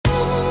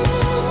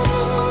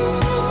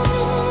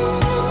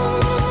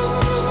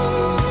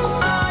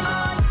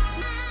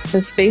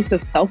the space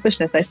of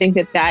selfishness. I think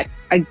that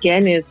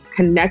again is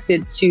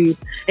connected to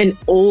an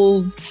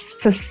old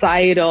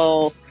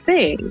societal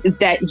thing,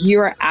 that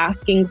you're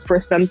asking for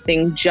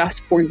something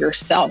just for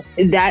yourself.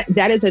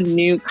 That is a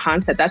new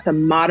concept. That's a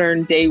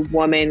modern day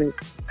woman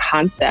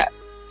concept.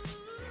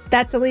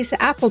 That's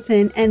Alicia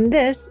Appleton, and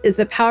this is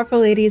the Powerful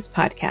Ladies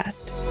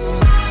Podcast.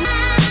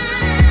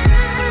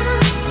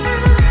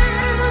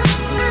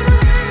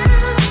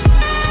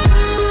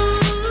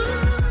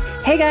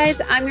 Hey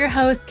guys, I'm your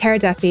host, Cara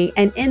Duffy,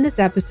 and in this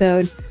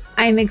episode,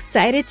 I am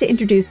excited to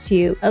introduce to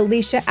you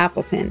Alicia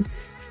Appleton,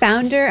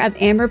 founder of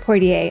Amber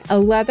Portier, a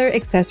leather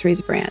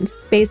accessories brand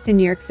based in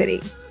New York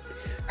City.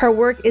 Her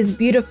work is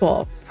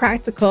beautiful,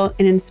 practical,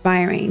 and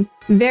inspiring,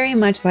 very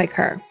much like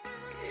her.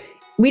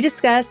 We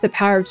discuss the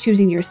power of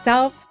choosing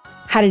yourself,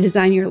 how to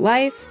design your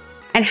life,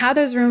 and how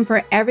there's room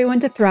for everyone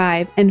to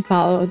thrive and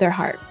follow their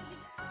heart.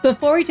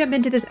 Before we jump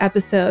into this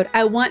episode,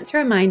 I want to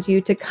remind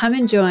you to come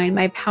and join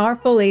my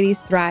Powerful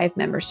Ladies Thrive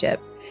membership.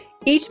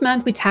 Each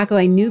month, we tackle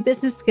a new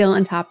business skill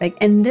and topic,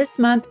 and this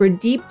month, we're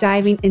deep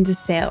diving into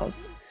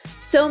sales.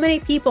 So many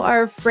people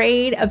are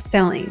afraid of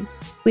selling.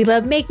 We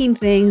love making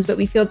things, but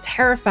we feel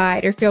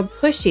terrified or feel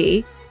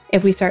pushy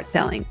if we start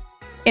selling.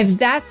 If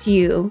that's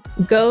you,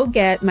 go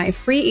get my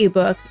free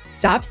ebook,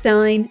 Stop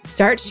Selling,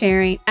 Start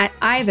Sharing at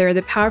either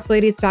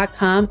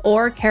thepowerfulladies.com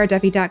or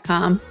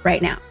caraduffy.com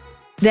right now.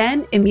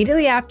 Then,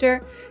 immediately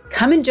after,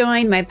 come and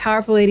join my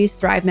Powerful Ladies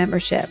Thrive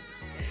membership.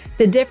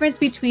 The difference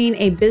between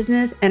a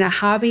business and a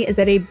hobby is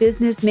that a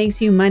business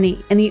makes you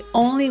money, and the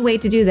only way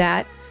to do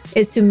that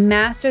is to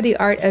master the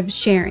art of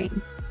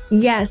sharing.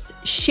 Yes,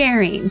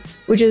 sharing,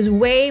 which is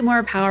way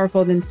more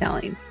powerful than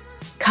selling.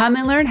 Come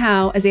and learn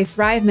how as a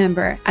Thrive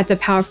member at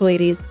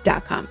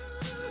thepowerfulladies.com.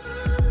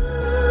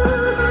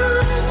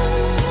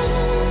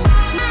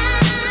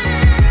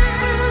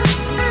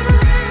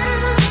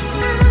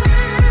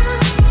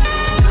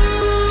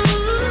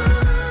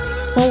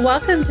 Well,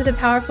 welcome to the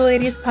Powerful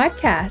Ladies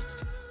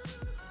Podcast.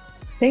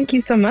 Thank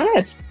you so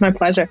much. My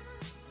pleasure.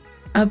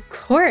 Of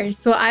course.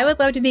 So I would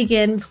love to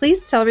begin.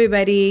 Please tell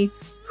everybody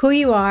who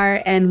you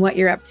are and what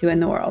you're up to in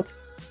the world.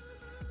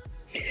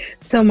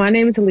 So my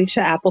name is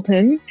Alicia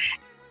Appleton,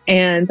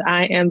 and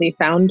I am the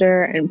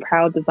founder and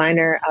proud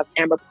designer of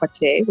Amber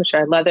Portier, which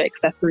are leather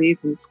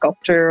accessories and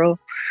sculptural,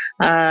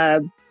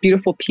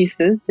 beautiful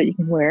pieces that you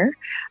can wear.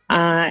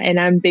 And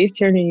I'm based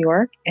here in New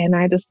York, and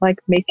I just like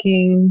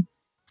making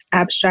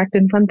abstract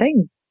and fun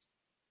things.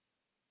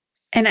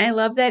 And I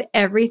love that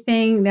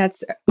everything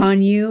that's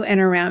on you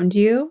and around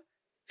you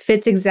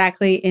fits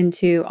exactly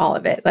into all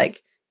of it.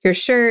 Like your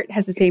shirt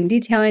has the same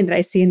detailing that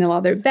I see in the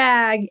leather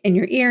bag, and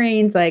your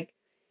earrings, like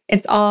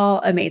it's all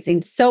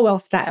amazing. So well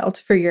styled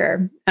for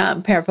your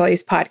Powerful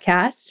Ladies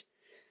podcast.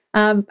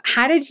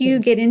 How did you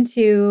get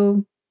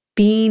into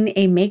being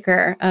a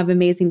maker of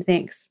amazing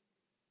things?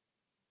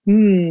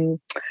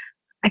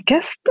 I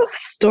guess the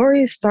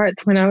story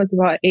starts when I was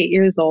about 8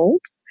 years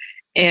old,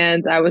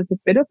 and I was a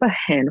bit of a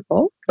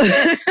handful.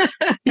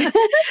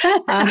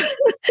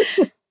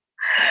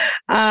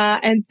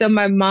 And so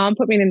my mom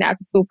put me in an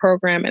after-school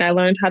program, and I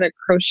learned how to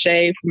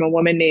crochet from a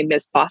woman named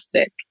Miss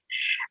Bostic.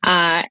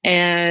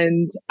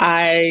 And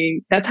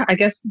that's how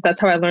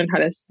I learned how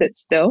to sit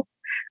still.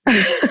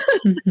 And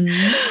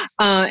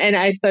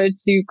I started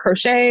to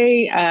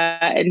crochet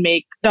and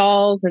make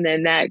dolls, and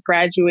then that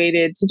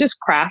graduated to just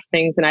craft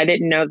things. And I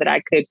didn't know that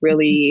I could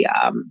really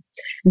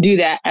do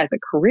that as a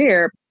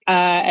career.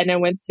 And I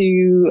went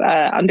to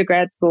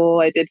undergrad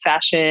school. I did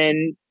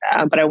fashion,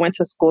 but I went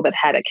to a school that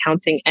had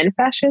accounting and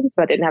fashion,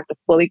 so I didn't have to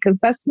fully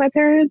confess to my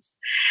parents.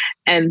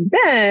 And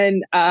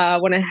then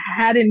when I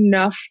had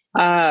enough,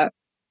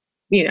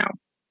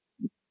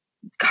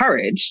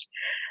 courage,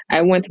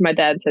 I went to my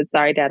dad and said,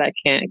 "Sorry, Dad, I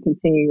can't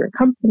continue your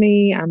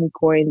company. I'm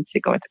going to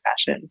go into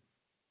fashion."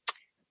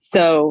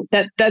 So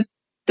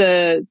that's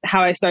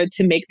how I started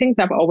to make things.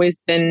 I've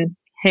always been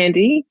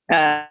handy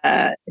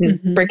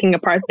in breaking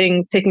apart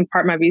things, taking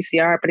apart my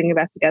VCR, putting it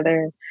back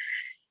together.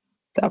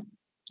 So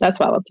that's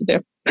what I love to do.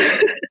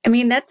 I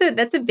mean, that's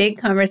a big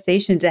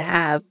conversation to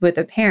have with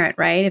a parent,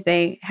 right? If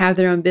they have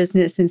their own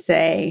business and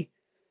say,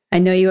 "I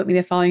know you want me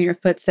to follow in your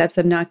footsteps.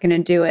 I'm not going to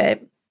do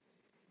it."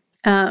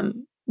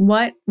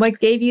 What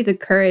gave you the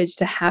courage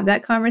to have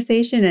that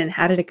conversation, and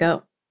how did it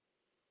go?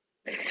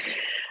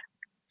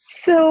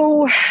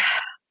 So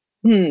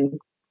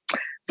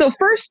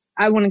first,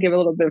 I want to give a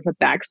little bit of a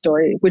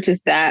backstory, which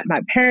is that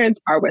my parents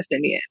are West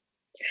Indian.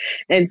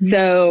 And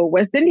so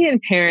West Indian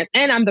parents,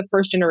 and I'm the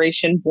first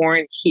generation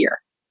born here,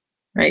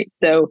 right?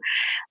 So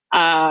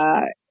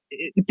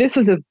this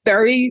was a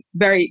very,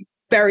 very,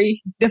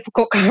 very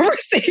difficult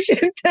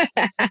conversation to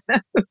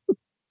have.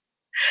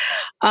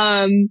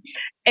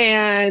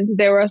 And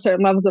there were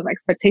certain levels of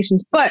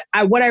expectations. But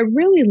what I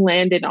really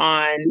landed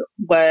on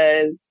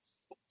was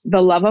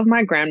the love of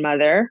my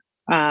grandmother,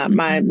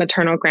 my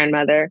maternal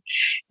grandmother,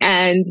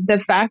 and the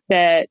fact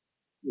that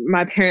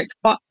my parents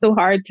fought so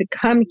hard to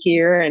come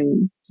here,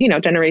 and,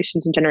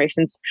 generations and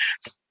generations,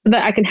 so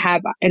that I can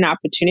have an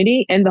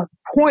opportunity. And the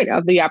point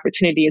of the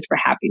opportunity is for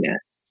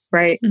happiness.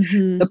 right?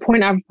 The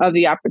point of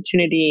the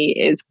opportunity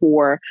is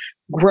for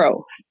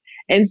growth.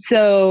 And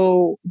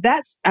so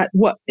that's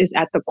what is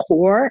at the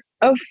core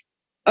of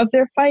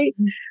their fight.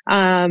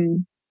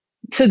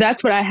 So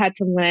that's what I had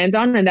to land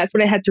on. And that's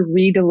what I had to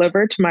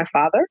re-deliver to my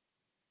father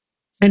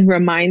and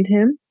remind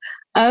him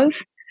of.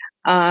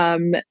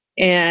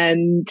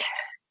 And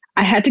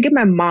I had to get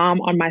my mom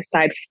on my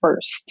side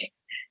first.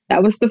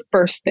 That was the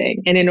first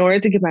thing. And in order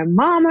to get my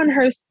mom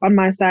on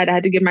my side, I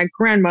had to get my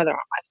grandmother on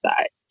my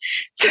side.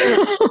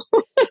 So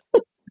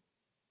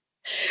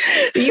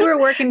So you were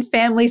working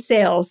family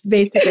sales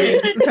basically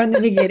from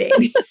the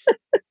beginning.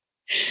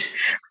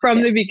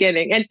 From the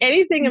beginning. And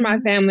anything in my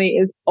family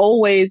is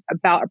always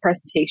about a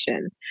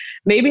presentation.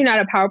 Maybe not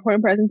a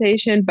PowerPoint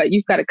presentation, but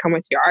you've got to come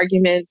with your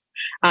arguments.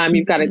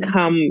 You've got to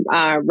come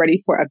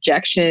ready for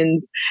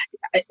objections.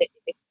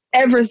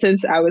 Ever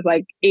since I was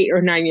like 8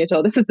 or 9 years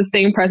old, this is the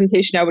same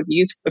presentation I would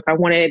use if I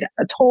wanted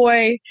a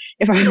toy,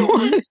 if I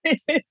wanted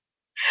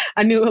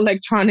a new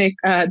electronic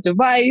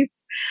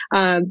device.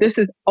 This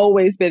has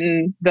always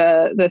been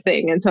the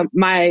thing. And so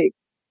my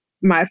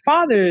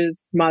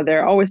father's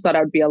mother always thought I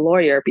would be a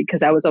lawyer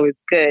because I was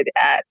always good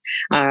at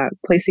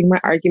placing my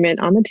argument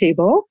on the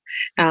table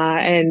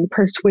and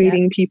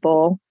persuading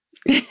people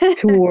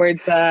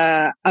towards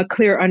a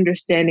clear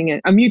understanding,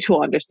 a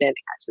mutual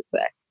understanding, I should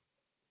say.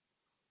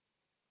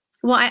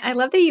 Well, I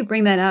love that you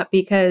bring that up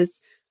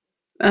because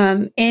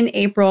in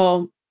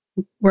April,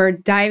 we're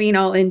diving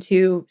all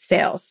into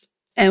sales.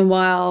 And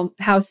while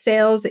how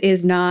sales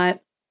is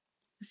not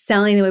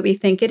selling the way we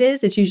think it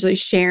is, it's usually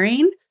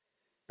sharing.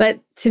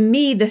 But to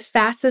me, the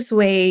fastest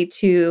way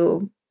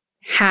to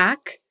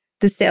hack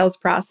the sales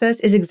process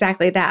is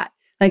exactly that.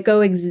 Like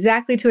go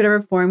exactly to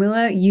whatever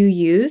formula you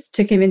use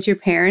to convince your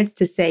parents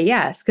to say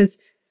yes. Because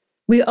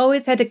we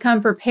always had to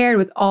come prepared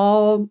with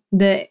all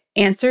the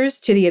answers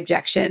to the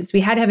objections. We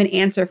had to have an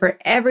answer for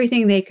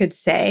everything they could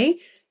say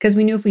because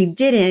we knew if we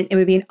didn't, it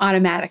would be an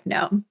automatic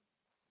no.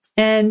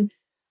 And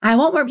I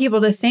want more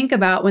people to think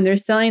about when they're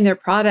selling their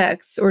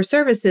products or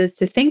services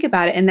to think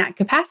about it in that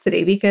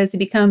capacity because it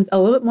becomes a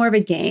little bit more of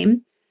a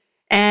game.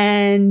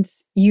 And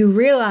you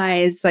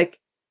realize like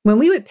when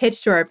we would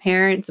pitch to our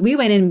parents, we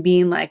went in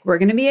being like, we're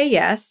going to be a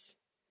yes.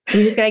 So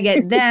we just got to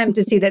get them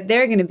to see that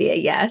they're going to be a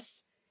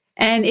yes.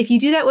 And if you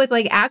do that with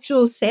like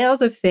actual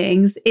sales of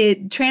things,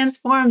 it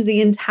transforms the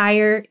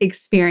entire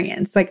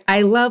experience. Like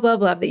I love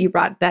that you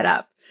brought that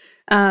up.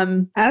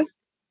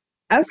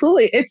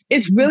 Absolutely.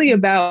 It's really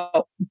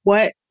about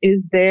what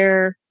is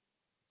their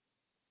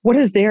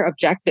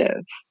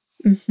objective.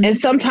 And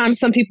sometimes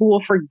some people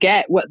will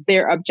forget what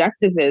their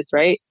objective is,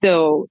 right?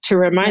 So to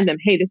remind them,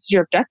 hey, this is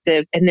your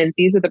objective. And then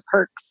these are the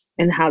perks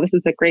and how this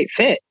is a great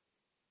fit.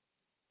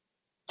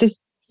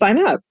 Just sign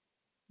up.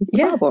 What's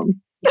the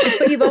problem?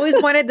 It's what you've always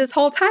wanted this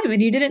whole time and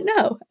you didn't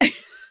know.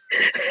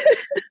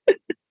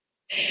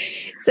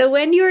 So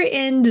when you were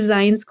in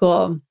design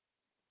school,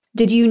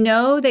 did you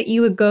know that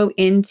you would go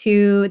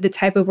into the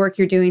type of work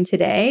you're doing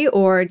today?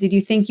 Or did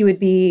you think you would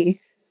be,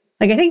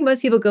 like, I think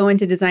most people go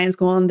into design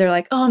school and they're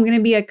like, oh, I'm going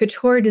to be a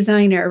couture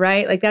designer,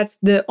 right? Like that's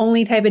the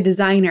only type of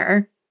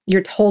designer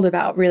you're told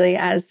about really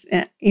as,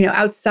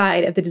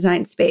 outside of the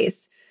design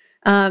space.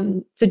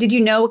 So did you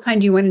know what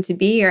kind you wanted to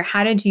be or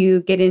how did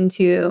you get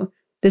into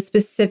the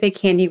specific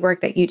handiwork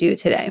that you do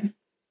today?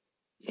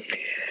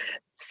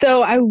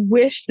 So I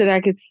wish that I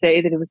could say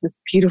that it was this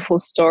beautiful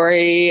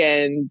story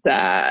and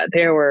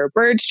there were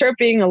birds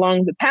chirping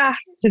along the path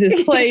to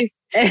this place.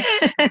 And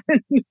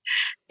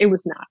it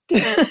was not.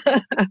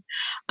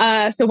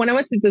 So when I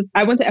went to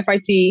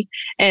FIT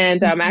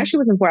and I actually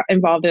was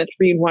involved in a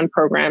 3-in-1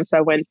 program. So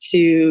I went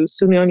to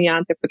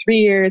Suleoniante for 3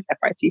 years,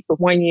 FIT for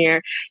 1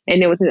 year.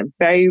 And it was a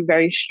very,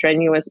 very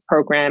strenuous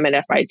program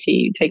at FIT.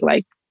 You take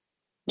like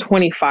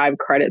 25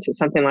 credits or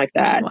something like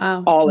that,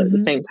 all at the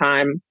same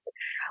time.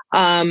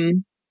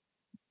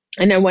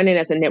 And I went in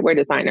as a knitwear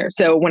designer.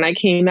 So when I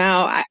came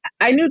out,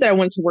 I knew that I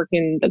wanted to work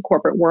in the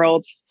corporate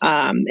world.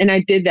 And I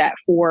did that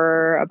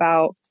for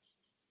about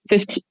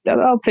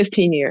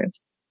 15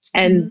 years.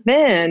 And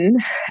then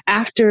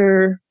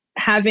after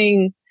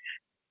having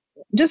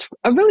just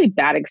a really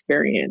bad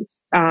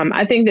experience,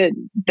 I think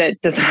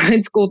that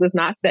design school does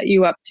not set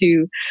you up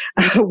to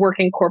work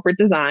in corporate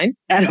design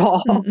at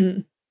all.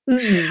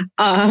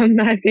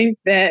 I think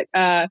that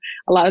a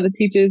lot of the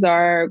teachers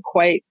are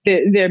quite,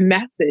 their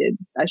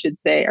methods, I should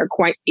say, are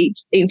quite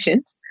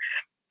ancient.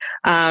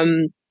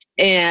 And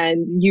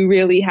you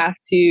really have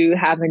to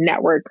have a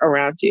network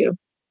around you.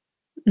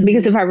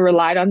 Because if I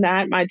relied on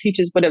that, my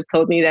teachers would have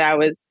told me that I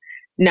was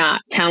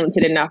not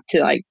talented enough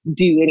to like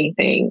do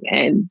anything.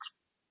 And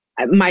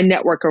my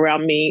network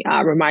around me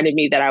reminded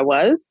me that I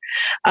was.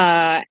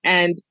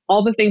 And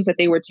all the things that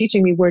they were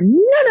teaching me were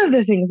none of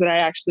the things that I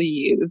actually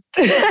used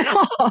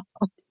at all.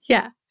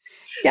 Yeah.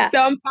 So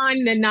I'm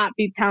fine to not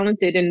be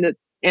talented in the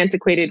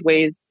antiquated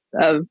ways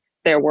of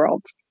their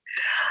world,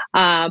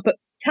 but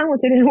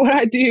talented in what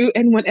I do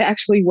and what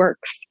actually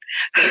works.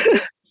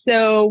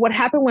 So what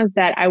happened was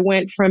that I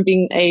went from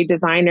being a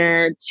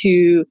designer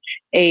to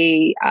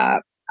a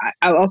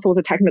I also was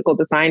a technical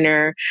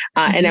designer,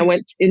 and I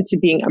went into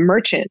being a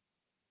merchant.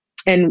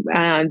 And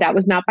that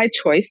was not by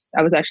choice.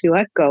 I was actually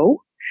let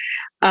go.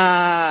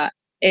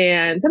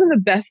 And some of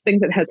the best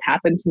things that has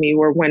happened to me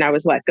were when I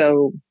was let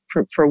go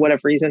for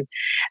whatever reason.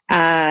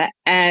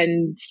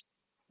 And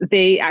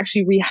they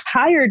actually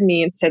rehired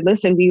me and said,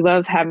 listen, we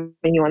love having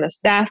you on the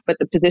staff, but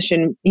the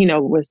position,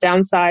 was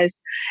downsized.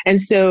 And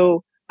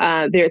so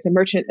there's a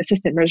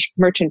assistant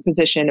merchant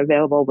position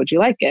available. Would you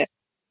like it?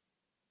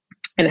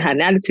 And I had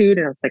an attitude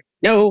and I was like,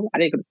 no, I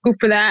didn't go to school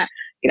for that.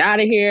 Get out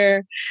of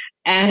here.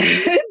 And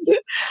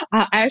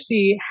I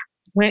actually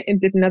went and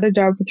did another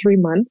job for 3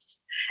 months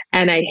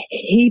and I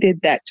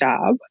hated that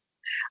job.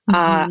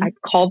 I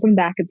called them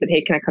back and said,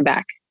 hey, can I come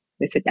back?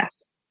 They said,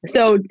 yes.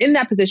 So in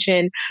that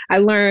position, I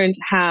learned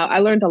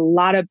a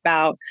lot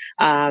about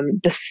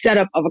the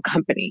setup of a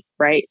company,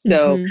 right?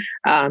 So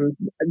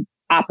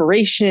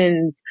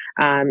operations,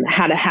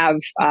 how to have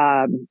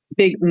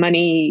big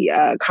money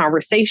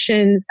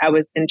conversations. I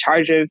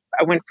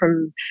went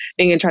from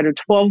being in charge of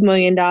 $12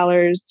 million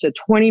to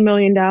 $20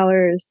 million.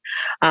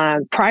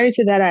 Prior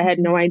to that, I had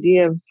no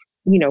idea of,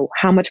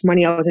 how much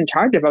money I was in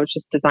charge of. I was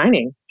just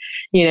designing,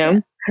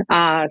 so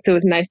it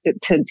was nice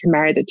to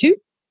marry the two.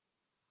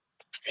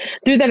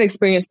 Through that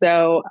experience,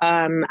 though,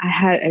 I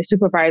had a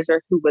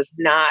supervisor who was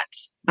not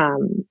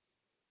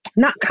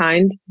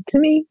kind to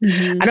me.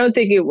 I don't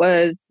think it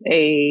was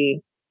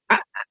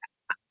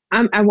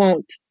I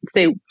won't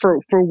say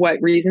for what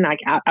reason.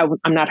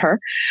 I'm not her,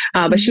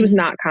 but she was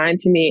not kind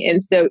to me.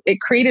 And so it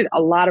created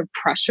a lot of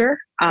pressure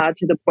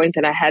to the point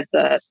that I had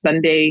the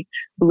Sunday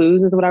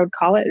blues is what I would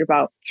call it. At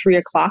about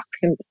 3:00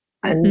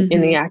 and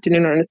in the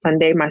afternoon on a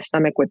Sunday, my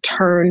stomach would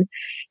turn,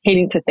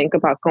 hating to think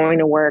about going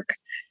to work.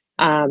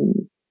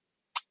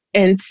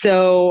 And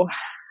so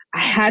I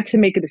had to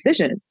make a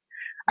decision.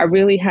 I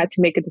really had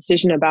to make a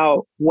decision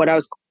about what I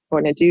was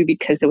going to do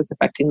because it was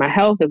affecting my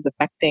health. It was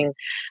affecting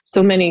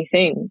so many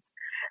things.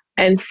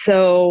 And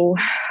so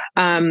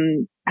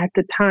at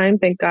the time,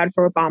 thank God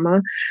for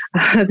Obama,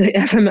 the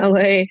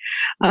FMLA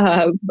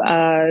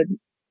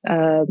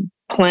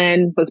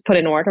plan was put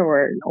in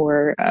order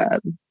or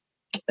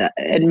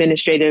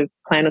administrative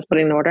plan was put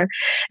in order.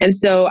 And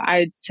so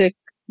I took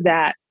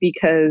that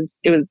because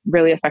it was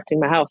really affecting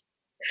my health.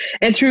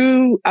 And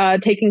through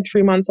taking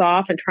 3 months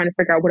off and trying to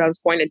figure out what I was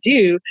going to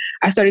do,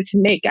 I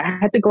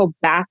had to go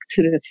back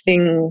to the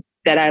thing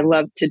that I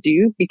loved to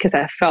do because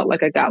I felt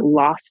like I got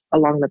lost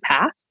along the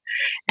path.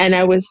 And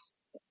that was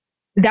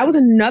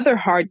another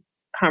hard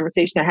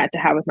conversation I had to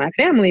have with my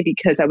family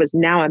because I was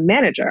now a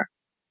manager.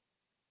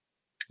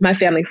 My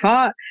family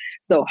fought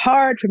so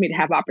hard for me to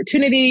have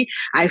opportunity.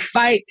 I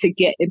fight to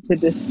get into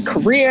this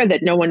career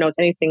that no one knows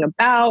anything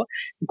about.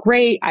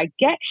 Great. I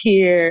get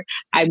here.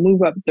 I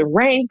move up the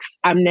ranks.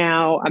 I'm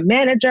now a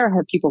manager. I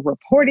have people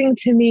reporting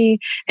to me.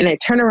 And I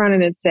turn around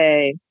and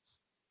say,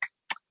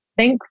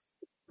 thanks,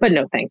 but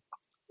no thanks.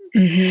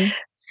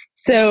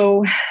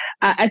 So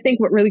I think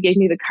what really gave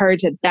me the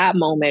courage at that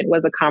moment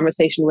was a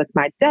conversation with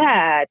my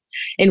dad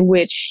in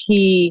which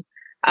he,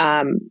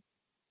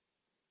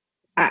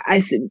 I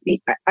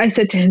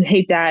said to him,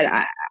 hey, Dad,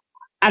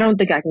 I don't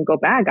think I can go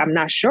back. I'm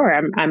not sure.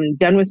 I'm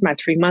done with my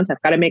 3 months.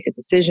 I've got to make a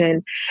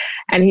decision.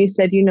 And he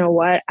said, you know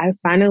what? I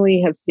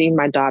finally have seen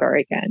my daughter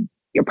again.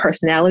 Your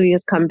personality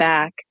has come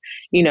back.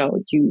 You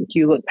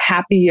look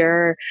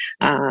happier.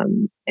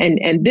 And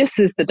this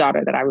is the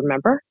daughter that I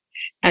remember.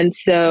 And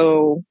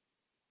so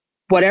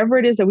whatever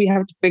it is that we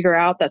have to figure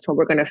out, that's what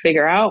we're going to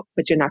figure out,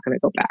 but you're not going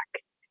to go back.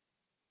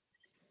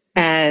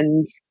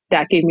 And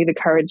that gave me the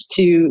courage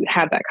to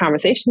have that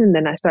conversation. And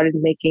then I started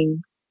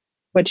making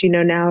what you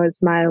know now is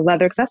my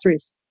leather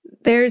accessories.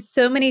 There's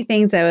so many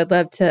things I would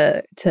love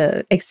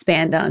to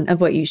expand on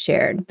of what you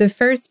shared. The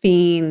first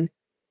being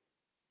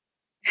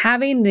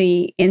having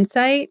the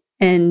insight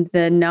and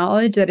the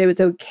knowledge that it was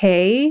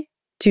okay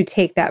to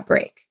take that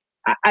break.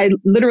 I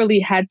literally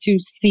had to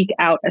seek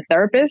out a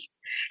therapist.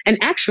 And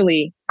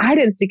actually, I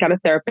didn't seek out a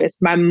therapist.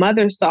 My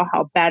mother saw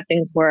how bad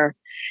things were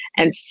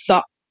and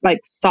sought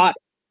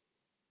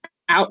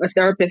out a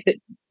therapist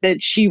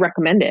that she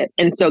recommended.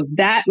 And so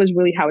that was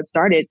really how it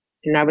started.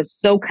 And I was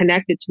so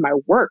connected to my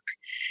work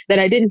that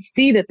I didn't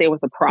see that there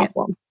was a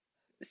problem. Yeah.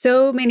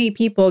 So many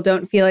people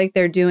don't feel like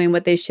they're doing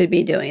what they should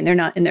be doing. They're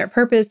not in their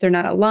purpose. They're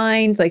not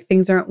aligned. Like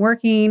things aren't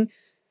working.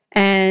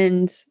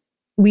 And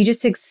we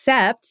just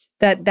accept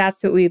that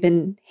that's what we've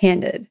been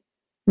handed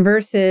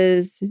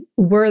versus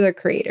we're the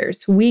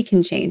creators. We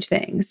can change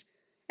things.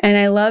 And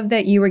I love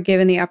that you were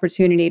given the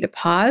opportunity to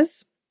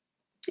pause.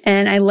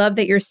 And I love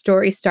that your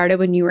story started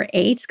when you were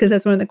 8, because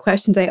that's one of the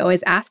questions I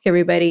always ask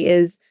everybody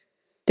is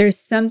there's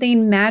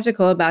something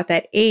magical about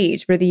that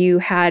age, whether you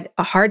had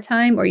a hard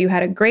time or you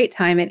had a great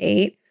time at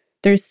 8.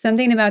 There's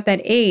something about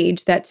that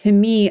age that to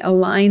me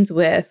aligns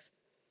with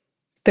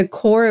the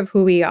core of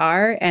who we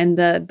are and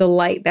the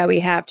light that we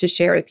have to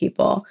share with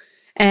people.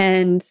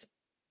 And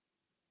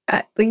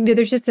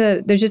there's just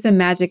a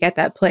magic at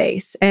that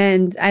place.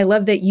 And I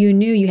love that you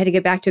knew you had to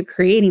get back to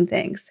creating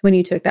things when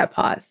you took that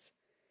pause.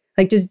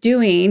 Like just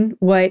doing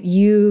what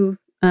you,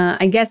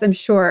 I guess I'm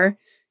sure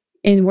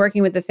in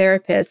working with the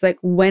therapist, like,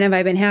 when have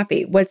I been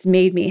happy? What's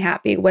made me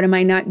happy? What am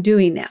I not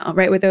doing now?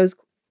 Right. With those,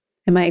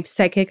 am I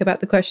psychic about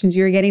the questions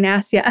you were getting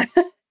asked? Yeah.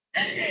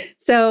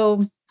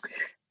 So,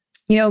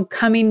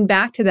 coming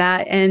back to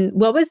that, and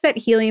what was that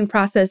healing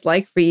process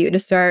like for you to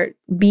start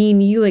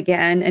being you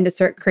again and to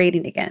start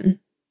creating again?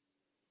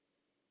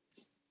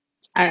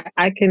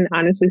 I can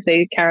honestly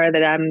say, Kara,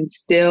 that I'm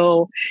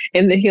still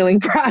in the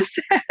healing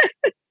process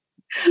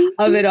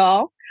of it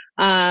all,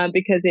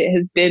 because it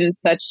has been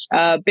such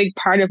a big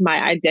part of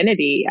my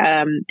identity.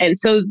 And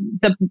so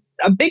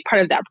a big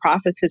part of that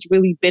process has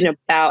really been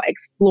about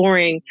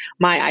exploring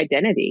my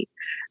identity,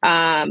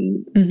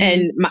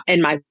 and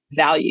my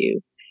value,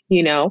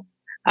 you know.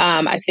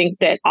 I think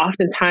that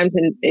oftentimes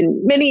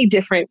in many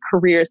different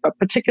careers, but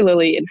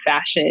particularly in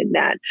fashion,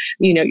 that,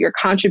 your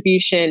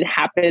contribution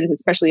happens,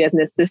 especially as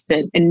an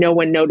assistant, and no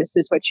one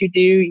notices what you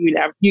do.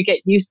 You get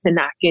used to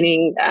not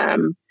getting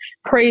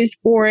praise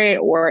for it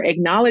or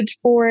acknowledged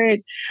for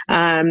it.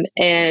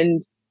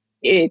 And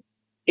it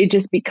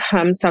just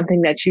becomes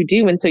something that you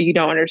do. And so you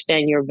don't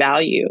understand your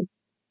value.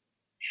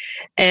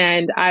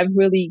 And I've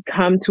really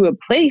come to a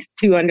place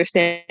to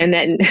understand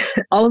that, and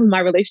all of my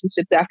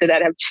relationships after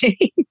that have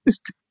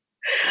changed,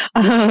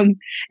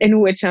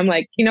 in which I'm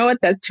like, you know what,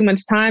 that's too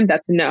much time.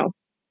 That's a no.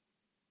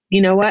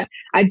 You know what?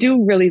 I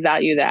do really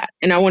value that.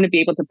 And I want to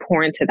be able to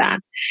pour into that.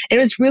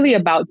 And it's really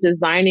about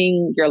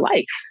designing your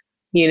life,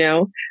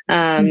 and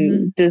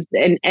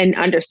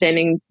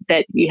understanding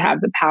that you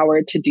have the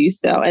power to do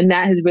so. And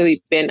that has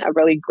really been a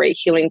really great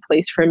healing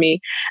place for me,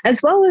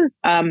 as well as,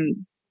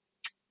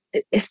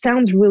 it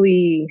sounds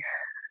really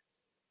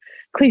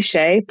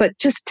cliche, but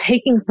just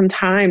taking some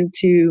time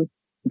to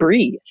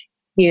breathe.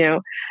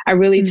 I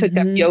really took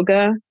up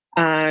yoga,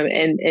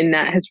 and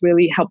that has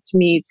really helped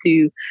me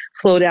to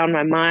slow down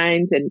my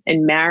mind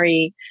and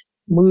marry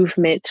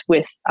movement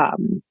with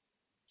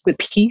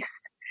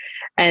peace.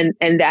 And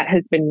that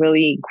has been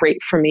really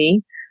great for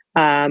me.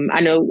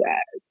 I know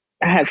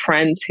I have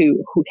friends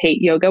who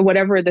hate yoga.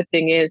 Whatever the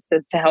thing is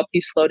to help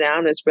you slow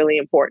down is really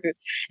important.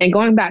 And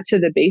going back to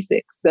the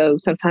basics. So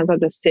sometimes I'll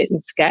just sit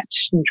and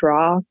sketch and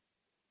draw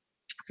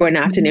for an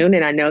afternoon.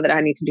 And I know that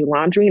I need to do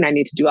laundry and I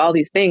need to do all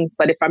these things.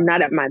 But if I'm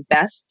not at my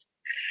best,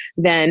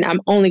 then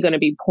I'm only going to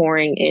be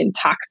pouring in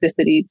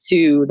toxicity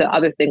to the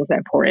other things I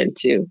pour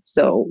into.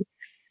 So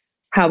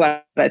how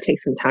about I take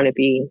some time to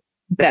be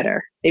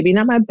better? Maybe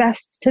not my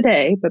best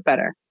today, but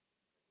better.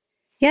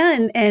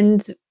 Yeah.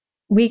 And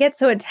we get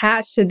so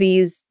attached to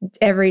these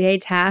everyday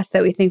tasks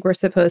that we think we're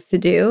supposed to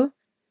do.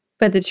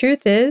 But the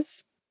truth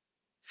is,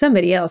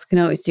 somebody else can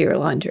always do your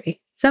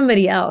laundry.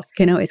 Somebody else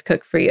can always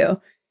cook for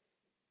you.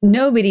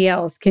 Nobody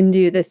else can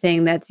do the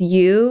thing that's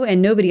you,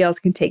 and nobody else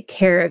can take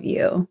care of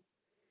you.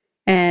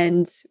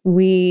 And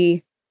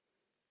I'm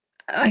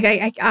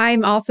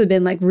also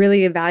been like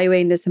really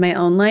evaluating this in my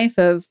own life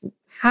of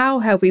how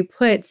have we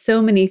put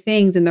so many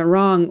things in the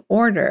wrong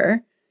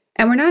order.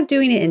 And we're not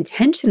doing it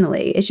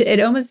intentionally. It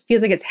almost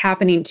feels like it's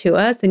happening to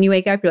us. And you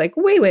wake up, you're like,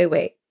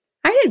 wait.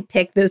 I didn't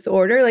pick this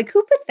order. Like,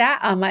 who put that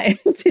on my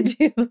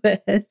to-do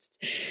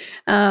list?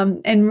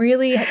 And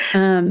really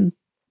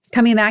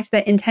coming back to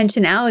that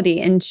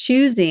intentionality and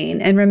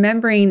choosing and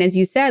remembering, as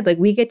you said, like,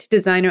 we get to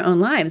design our own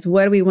lives.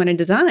 What do we want to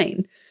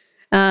design?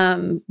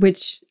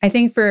 Which I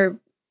think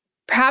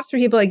perhaps for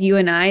people like you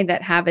and I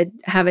that have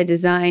a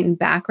design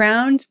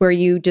background where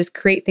you just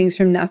create things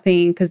from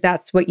nothing because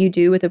that's what you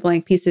do with a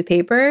blank piece of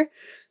paper,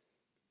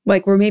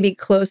 like we're maybe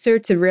closer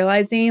to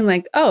realizing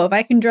like, oh, if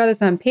I can draw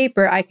this on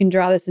paper, I can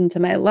draw this into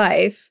my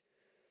life.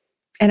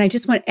 And I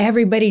just want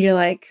everybody to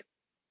like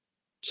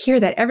hear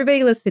that.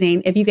 Everybody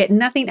listening, if you get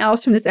nothing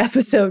else from this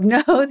episode,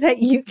 know that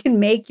you can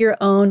make your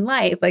own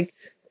life. Like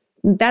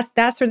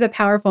that's where the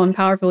powerful and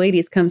powerful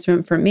ladies comes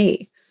from for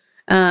me.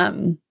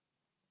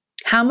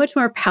 How much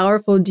more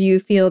powerful do you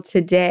feel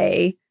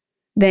today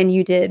than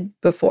you did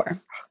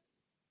before?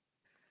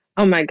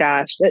 Oh my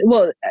gosh.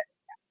 Well,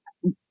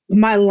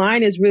 my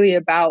line is really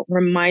about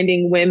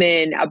reminding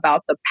women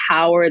about the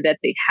power that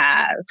they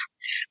have.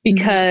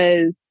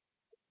 Because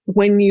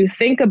when you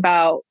think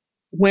about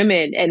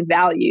women and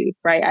value,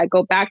 right? I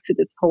go back to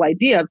this whole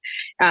idea of,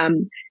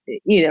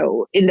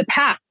 in the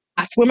past,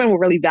 women were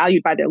really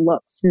valued by their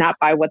looks, not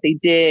by what they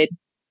did,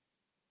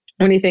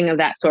 anything of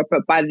that sort,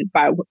 but by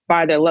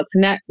their looks.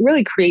 And that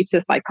really creates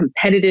this like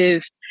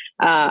competitive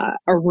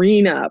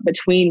arena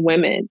between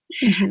women.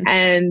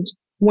 And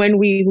when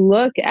we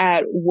look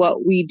at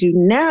what we do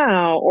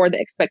now or the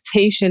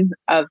expectations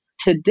of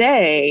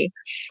today,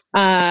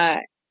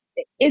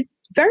 it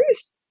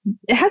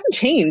hasn't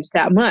changed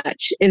that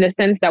much in the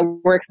sense that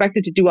we're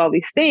expected to do all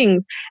these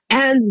things.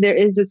 And there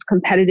is this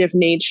competitive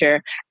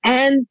nature,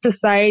 and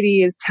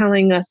society is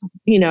telling us,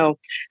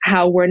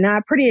 how we're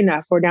not pretty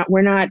enough,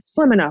 we're not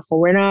slim enough, or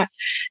we're not,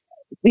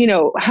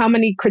 how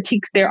many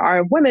critiques there are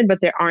of women, but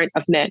there aren't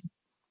of men.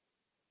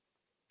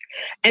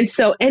 And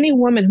so any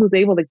woman who's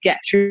able to get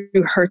through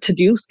her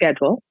to-do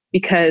schedule,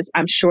 because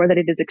I'm sure that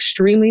it is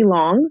extremely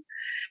long,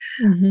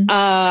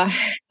 Mm-hmm.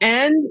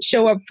 And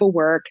show up for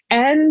work.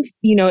 And,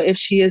 if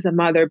she is a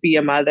mother, be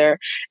a mother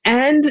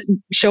and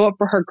show up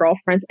for her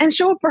girlfriends and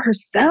show up for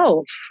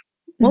herself.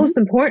 Most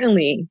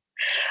importantly,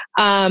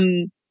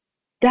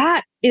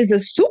 that is a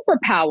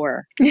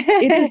superpower.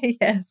 It is.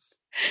 Yes.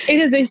 It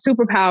is a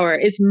superpower.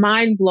 It's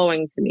mind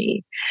blowing to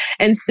me.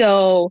 And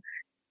so,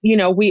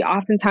 we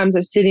oftentimes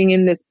are sitting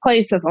in this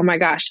place of, oh my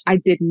gosh, I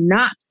did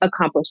not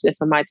accomplish this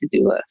on my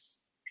to-do list.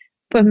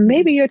 But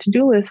maybe your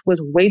to-do list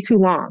was way too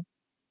long.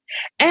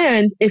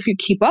 And if you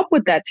keep up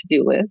with that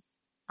to-do list,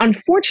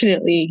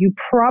 unfortunately, you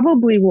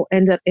probably will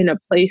end up in a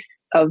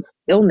place of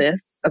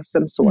illness of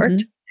some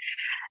sort.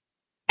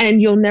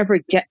 And you'll never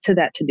get to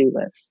that to-do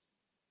list.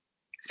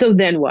 So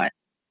then what?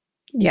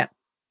 Yeah.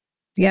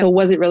 So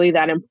was it really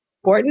that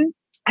important?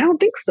 I don't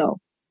think so.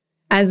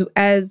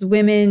 As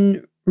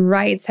women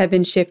rights have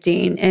been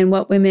shifting and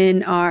what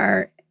women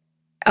are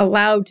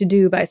allowed to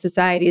do by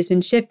society has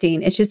been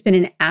shifting, it's just been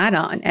an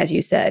add-on, as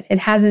you said. It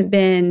hasn't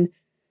been,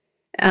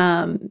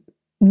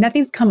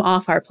 nothing's come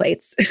off our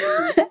plates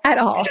at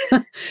all.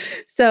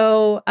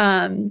 So,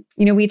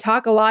 we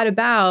talk a lot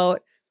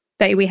about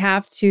that we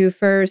have to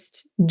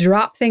first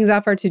drop things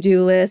off our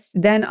to-do list,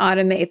 then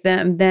automate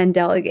them, then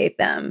delegate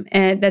them.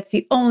 And that's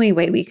the only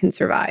way we can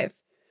survive.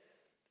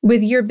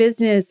 With your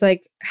business,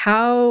 like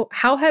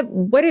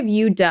what have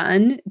you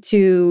done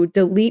to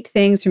delete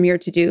things from your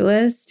to-do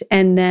list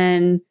and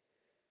then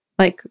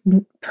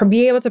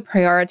be able to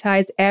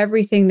prioritize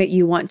everything that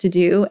you want to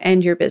do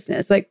and your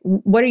business? Like,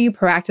 what are you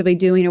proactively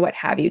doing or what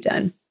have you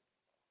done?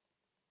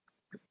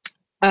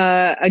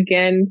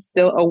 Again,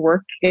 still a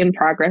work in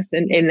progress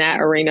in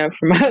that arena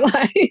for my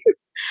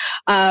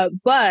life.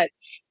 But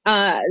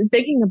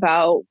thinking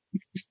about,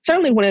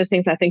 certainly one of the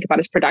things I think about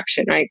is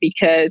production, right?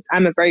 Because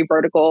I'm a very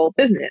vertical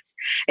business.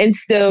 And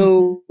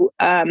so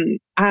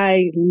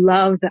I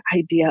love the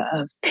idea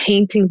of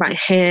painting by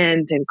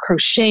hand and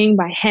crocheting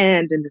by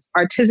hand in this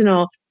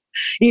artisanal,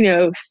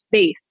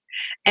 space.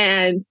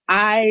 And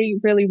I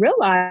really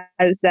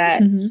realized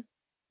that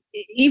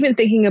even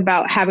thinking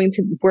about having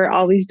to wear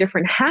all these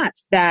different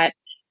hats, that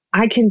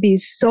I can be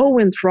so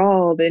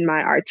enthralled in my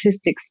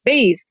artistic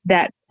space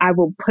that I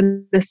will put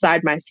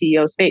aside my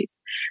CEO space.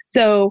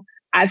 So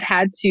I've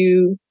had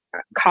to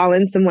call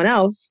in someone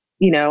else,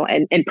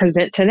 and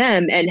present to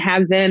them and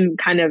have them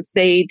kind of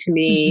say to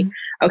me,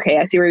 okay,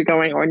 I see where you're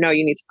going, or no,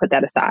 you need to put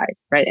that aside.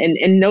 Right.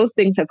 And those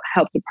things have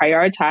helped to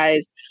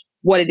prioritize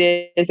what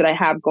it is that I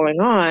have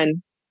going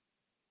on.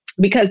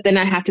 Because then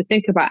I have to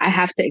think about, I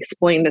have to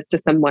explain this to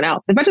someone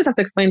else. If I just have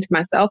to explain to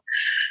myself,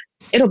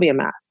 it'll be a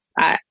mess.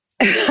 I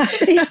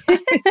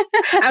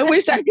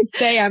wish I could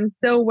say I'm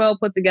so well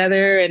put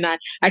together and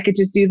I could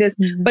just do this.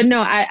 But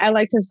no, I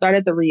like to start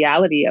at the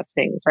reality of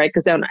things, right?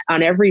 Because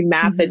on every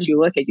map that you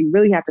look at, you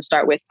really have to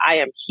start with, I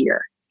am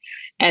here.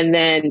 And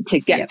then to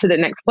get to the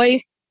next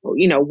place,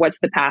 what's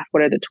the path?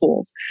 What are the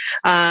tools?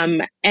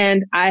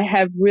 And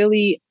I've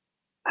really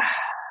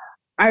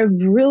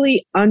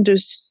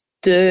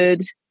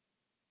understood.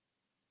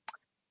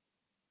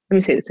 Let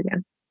me say this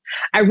again.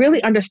 I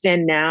really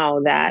understand now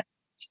that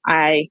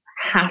I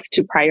have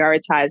to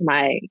prioritize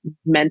my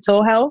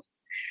mental health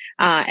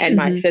and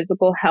my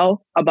physical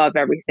health above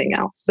everything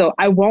else. So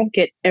I won't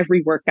get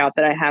every workout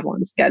that I have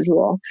on the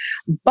schedule,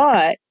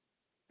 but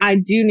I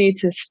do need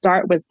to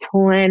start with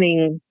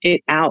planning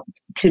it out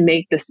to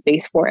make the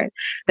space for it.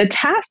 The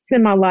tasks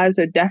in my lives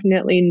are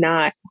definitely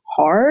not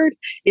hard.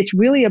 It's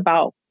really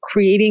about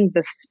creating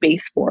the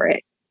space for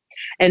it.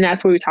 And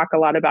that's what we talk a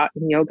lot about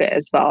in yoga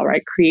as well,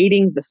 right?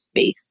 Creating the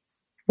space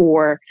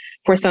for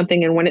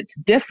something. And when it's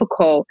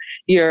difficult,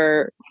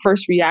 your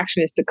first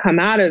reaction is to come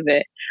out of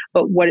it.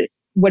 But what it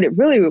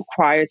really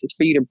requires is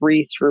for you to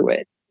breathe through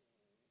it.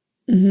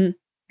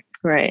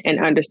 Right.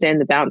 And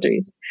understand the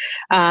boundaries.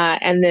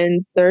 And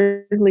then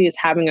thirdly is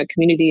having a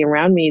community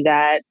around me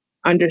that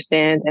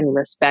understands and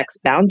respects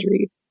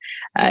boundaries.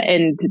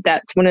 And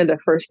that's one of the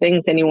first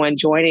things anyone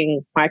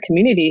joining my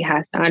community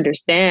has to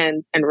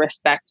understand and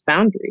respect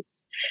boundaries.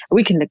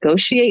 We can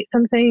negotiate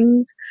some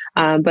things,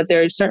 but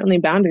there are certainly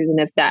boundaries. And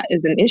if that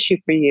is an issue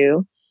for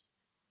you,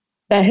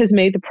 that has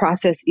made the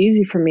process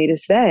easy for me to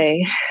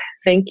say,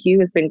 thank you.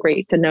 It's been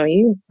great to know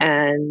you.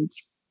 And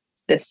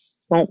this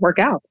won't work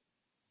out.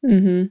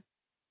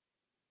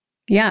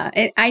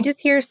 Yeah. I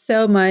just hear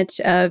so much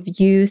of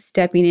you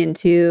stepping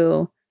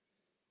into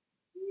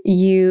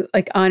you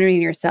like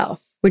honoring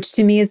yourself, which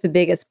to me is the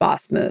biggest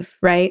boss move,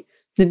 right?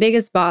 The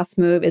biggest boss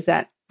move is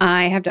that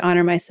I have to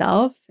honor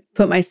myself,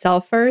 put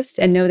myself first,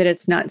 and know that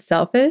it's not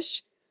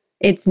selfish.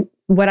 It's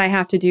what I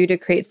have to do to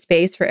create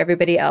space for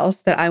everybody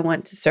else that I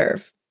want to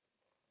serve.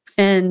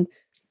 And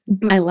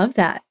I love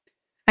that.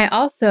 I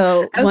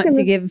also want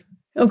to give,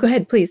 go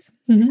ahead, please.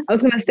 I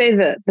was going to say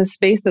the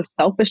space of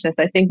selfishness.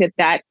 I think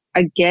that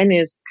again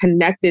is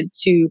connected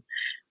to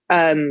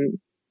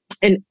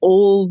an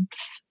old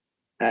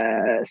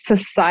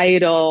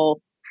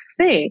societal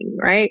thing,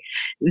 right?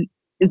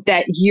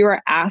 That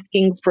you're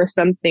asking for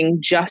something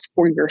just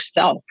for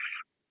yourself.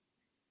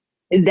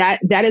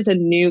 That is a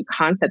new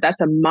concept.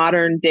 That's a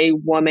modern day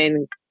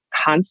woman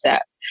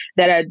concept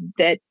that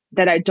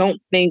I don't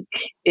think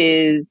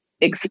is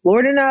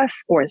explored enough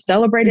or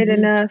celebrated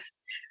enough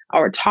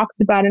or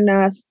talked about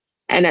enough.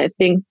 And I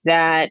think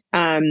that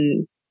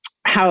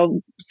how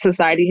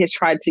society has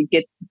tried to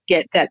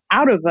get that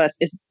out of us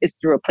is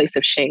through a place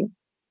of shame.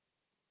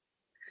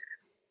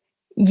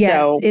 Yes,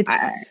 so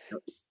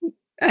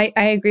I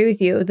agree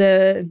with you.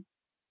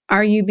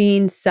 Are you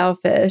being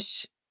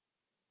selfish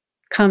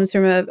comes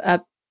from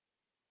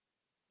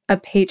a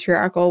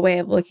patriarchal way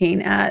of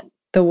looking at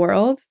the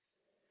world.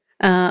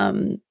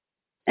 And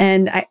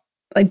I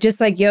just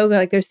like yoga,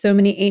 like there's so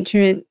many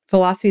ancient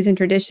philosophies and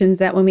traditions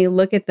that when we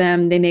look at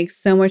them, they make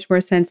so much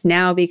more sense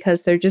now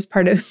because they're just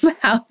part of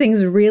how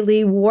things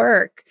really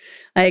work.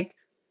 Like,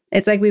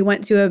 it's like we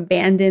want to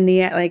abandon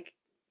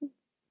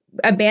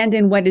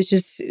what is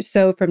just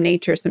so from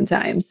nature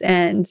sometimes.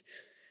 And,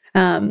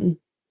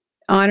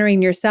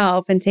 honoring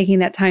yourself and taking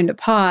that time to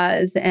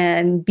pause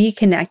and be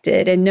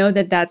connected and know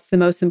that that's the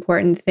most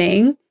important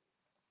thing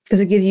because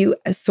it gives you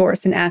a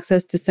source and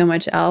access to so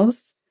much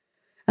else.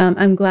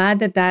 I'm glad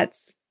that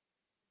that's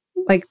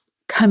like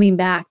coming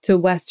back to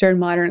Western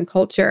modern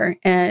culture.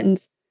 And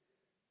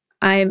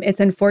it's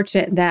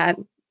unfortunate that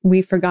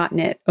we've forgotten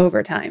it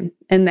over time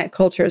and that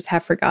cultures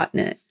have forgotten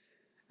it.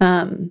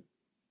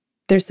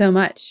 There's so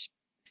much.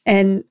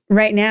 And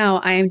right now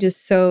I am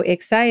just so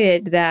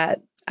excited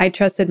that I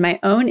trusted my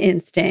own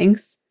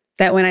instincts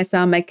that when I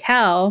saw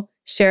Mikkel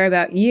share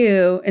about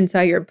you and saw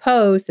your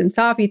posts and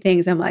saw a few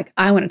things, I'm like,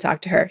 I want to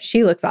talk to her.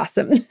 She looks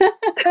awesome.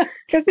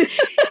 Because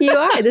you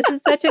are. This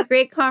is such a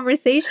great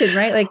conversation,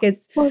 right? Like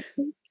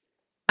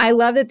I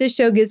love that this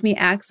show gives me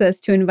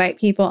access to invite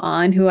people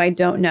on who I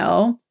don't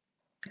know,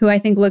 who I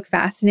think look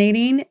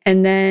fascinating.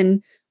 And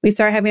then we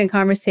start having a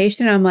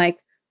conversation. I'm like,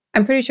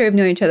 I'm pretty sure we've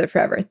known each other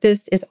forever.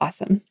 This is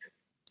awesome.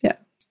 Yeah.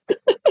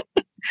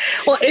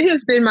 Well, it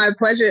has been my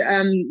pleasure.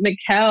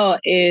 Mikkel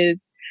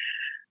is,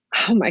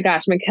 oh my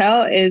gosh,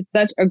 Mikkel is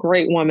such a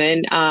great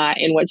woman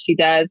in what she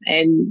does.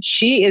 And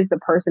she is the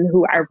person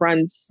who I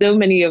run so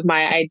many of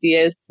my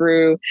ideas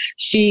through.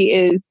 She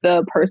is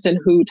the person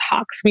who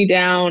talks me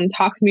down,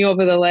 talks me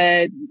over the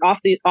ledge, off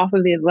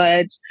of the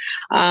ledge,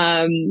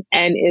 and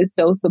is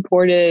so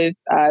supportive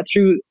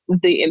through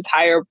the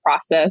entire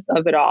process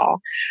of it all.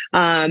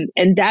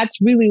 And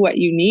that's really what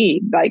you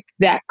need, like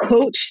that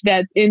coach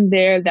that's in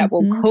there that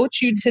will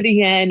coach you to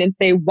the end and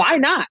say, why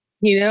not?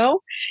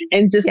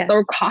 And just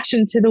throw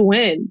caution to the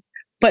wind,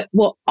 but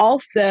will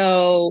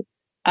also,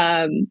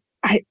 I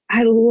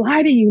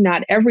lie to you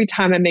not every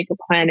time I make a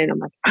plan and I'm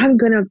like, I'm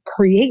going to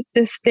create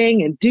this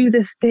thing and do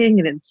this thing.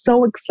 And I'm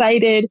so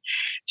excited.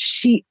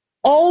 She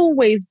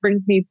always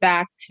brings me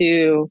back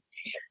to,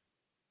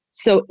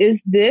 so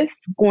is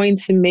this going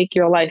to make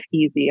your life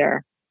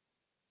easier?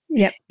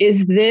 Yep.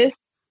 Is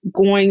this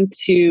going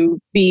to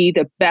be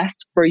the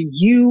best for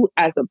you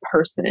as a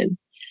person?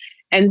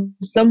 And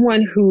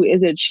someone who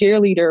is a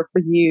cheerleader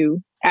for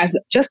you as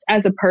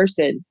a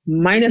person,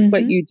 minus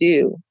what you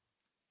do,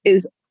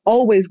 is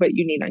always what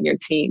you need on your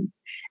team.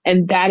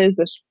 And that is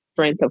the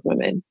strength of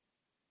women.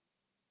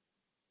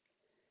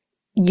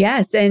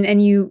 Yes.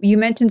 And you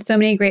mentioned so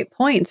many great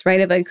points,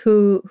 right? Of like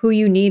who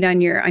you need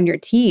on your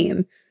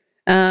team.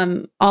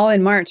 All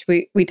in March,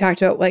 we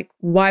talked about like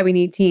why we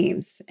need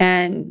teams.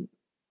 And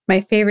my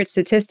favorite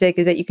statistic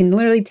is that you can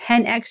literally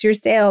 10x your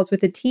sales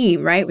with a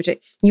team, right? Which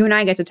you and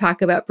I get to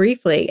talk about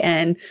briefly.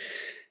 And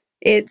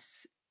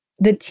it's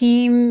the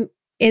team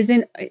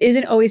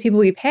isn't always people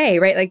we pay,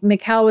 right? Like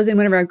Mikkel was in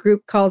one of our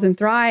group calls in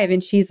Thrive,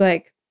 and she's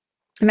like,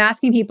 I'm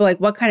asking people like,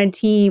 what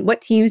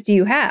teams do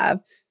you have?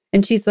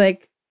 And she's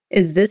like,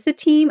 is this the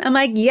team? I'm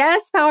like,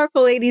 yes,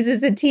 Powerful Ladies is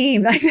the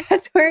team. Like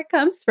that's where it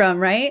comes from,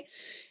 right?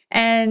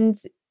 And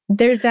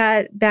there's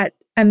that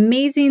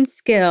amazing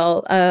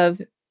skill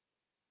of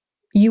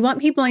you want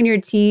people in your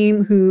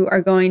team who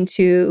are going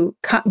to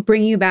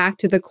bring you back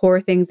to the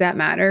core things that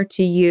matter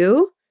to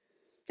you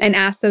and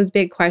ask those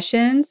big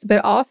questions,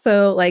 but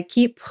also like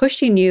keep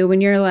pushing you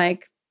when you're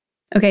like,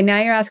 okay,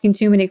 now you're asking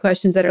too many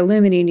questions that are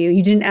limiting you.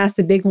 You didn't ask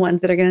the big ones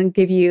that are going to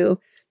give you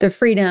the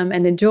freedom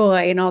and the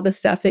joy and all the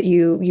stuff that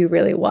you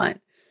really want.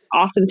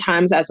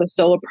 Oftentimes as a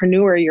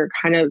solopreneur, you're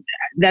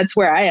that's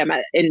where I am.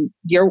 And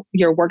your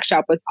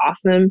workshop was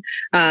awesome.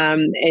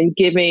 And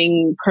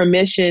giving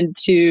permission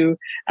to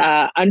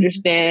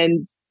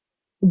understand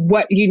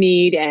what you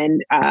need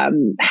and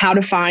how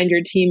to find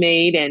your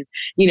teammate and,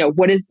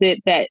 what is it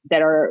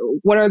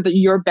what are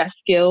your best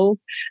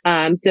skills?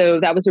 So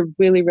that was a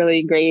really,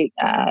 really great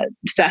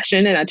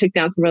session. And I took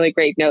down some really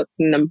great notes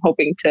and I'm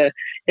hoping to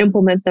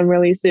implement them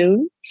really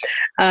soon.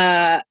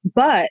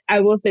 But I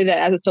will say that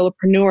as a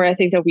solopreneur, I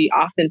think that we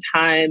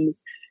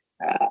oftentimes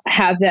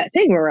have that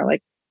thing where we're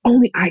like,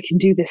 only I can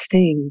do this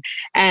thing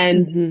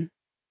and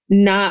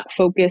not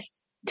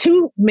focus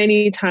too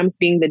many times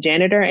being the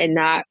janitor and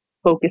not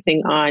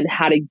focusing on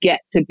how to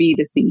get to be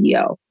the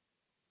CEO.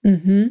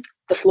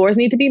 The floors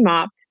need to be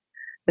mopped.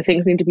 The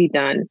things need to be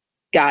done.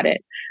 Got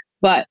it.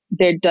 But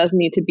there does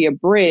need to be a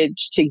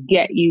bridge to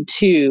get you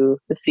to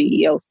the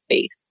CEO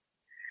space.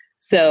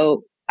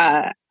 So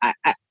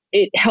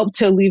it helped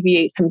to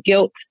alleviate some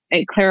guilt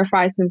and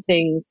clarify some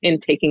things in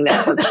taking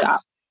that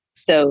workshop.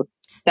 So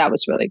that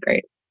was really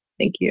great.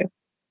 Thank you.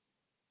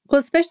 Well,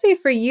 especially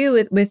for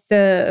you with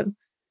the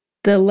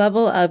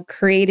level of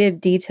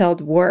creative,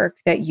 detailed work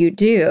that you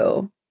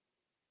do,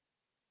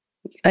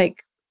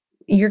 like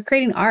you're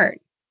creating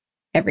art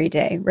every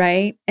day,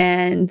 right?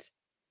 And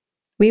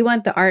we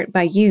want the art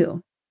by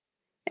you.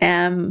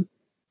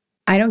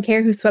 I don't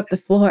care who swept the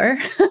floor,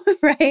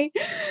 right?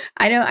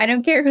 I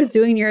don't care who's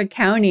doing your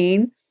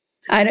accounting.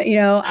 I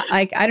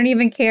don't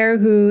even care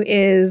who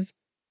is,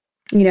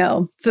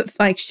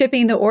 like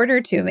shipping the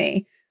order to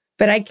me.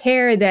 But I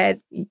care that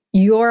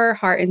your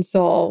heart and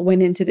soul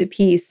went into the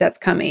piece that's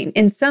coming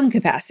in some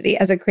capacity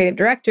as a creative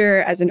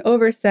director, as an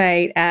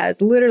oversight,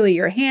 as literally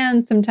your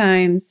hand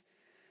sometimes.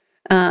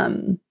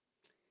 There's,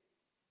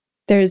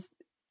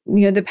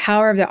 the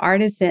power of the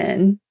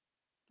artisan,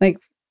 like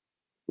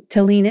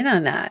to lean in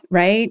on that,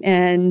 right?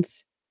 And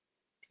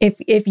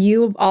if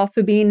you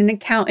also being an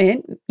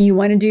accountant, you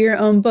want to do your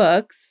own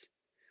books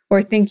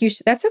or think you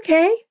should, that's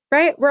okay,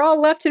 right? We're all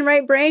left and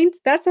right brained.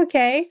 That's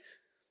okay.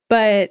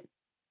 But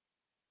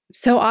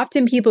so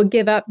often people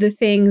give up the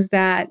things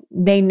that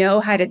they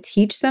know how to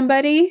teach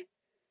somebody,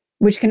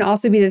 which can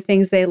also be the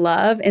things they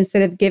love,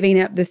 instead of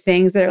giving up the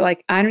things that are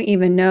like, I don't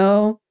even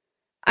know.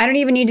 I don't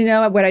even need to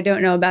know what I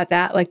don't know about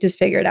that. Like, just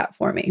figure it out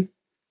for me.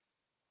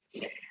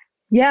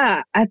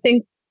 Yeah, I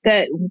think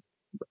that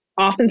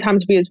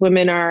oftentimes we as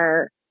women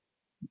are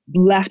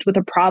left with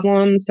a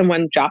problem.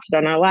 Someone drops it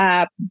on our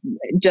lap,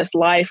 just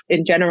life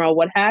in general,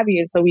 what have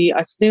you. And so we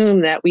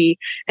assume that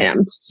and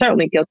I'm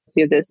certainly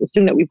guilty of this,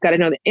 assume that we've got to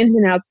know the ins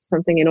and outs of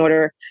something in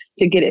order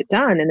to get it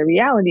done. And the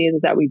reality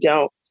is that we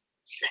don't.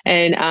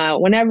 And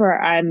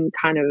whenever I'm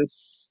kind of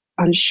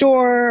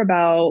unsure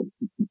about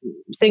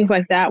things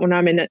like that, when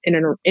I'm in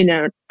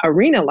an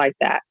arena like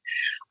that,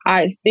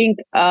 I think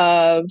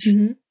of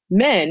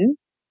men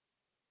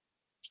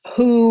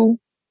who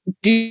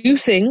do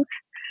things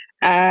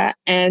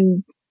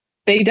and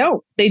they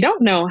don't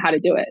know how to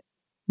do it.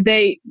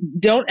 They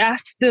don't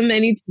ask them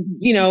any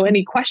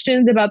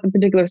questions about the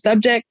particular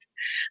subject.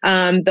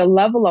 The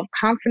level of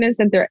confidence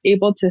that they're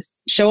able to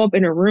show up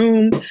in a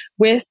room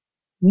with,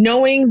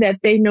 knowing that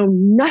they know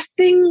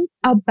nothing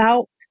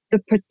about the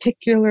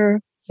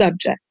particular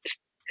subject.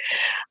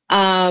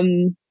 I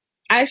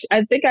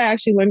think I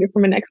actually learned it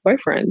from an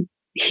ex-boyfriend.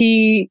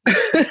 He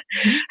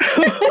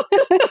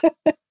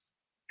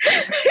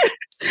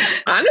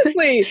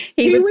honestly,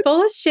 he was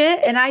full of shit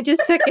and I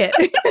just took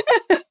it.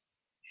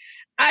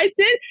 I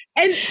did.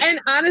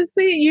 And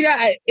honestly,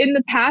 in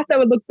the past, I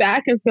would look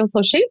back and feel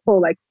so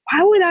shameful. Like,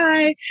 why would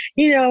I,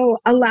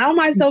 allow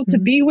myself to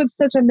be with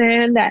such a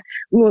man that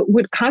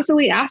would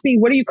constantly ask me,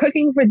 what are you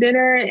cooking for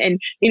dinner? And,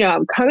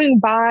 I'm coming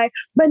by,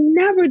 but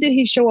never did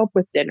he show up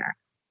with dinner,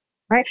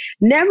 right?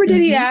 Never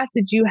did he ask,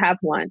 did you have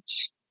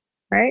lunch?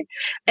 Right.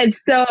 And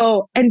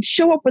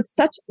show up with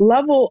such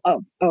level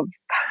of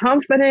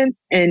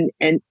confidence and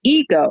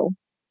ego.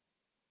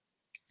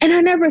 And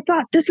I never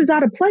thought, this is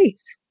out of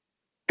place.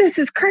 This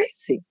is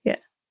crazy. Yeah.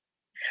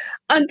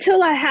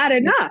 Until I had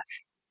enough.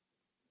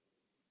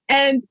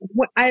 And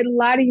I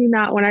lie to you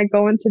not, when I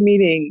go into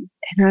meetings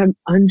and I'm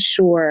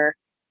unsure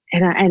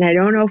and I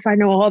don't know if I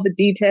know all the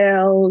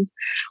details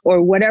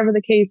or whatever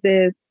the case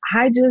is,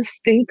 I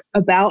just think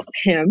about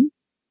him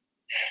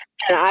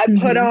and I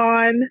put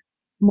on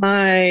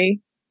my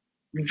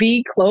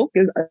V cloak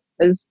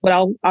is what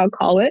I'll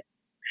call it,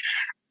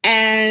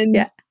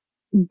 and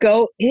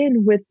go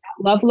in with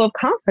a level of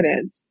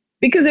confidence.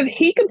 Because if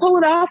he can pull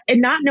it off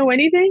and not know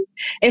anything,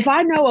 if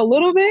I know a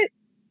little bit,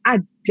 I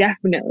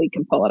definitely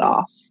can pull it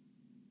off.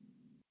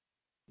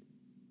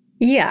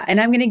 Yeah,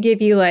 and I'm going to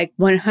give you like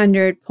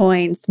 100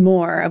 points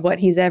more of what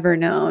he's ever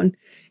known,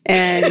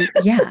 and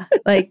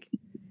like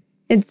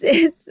that's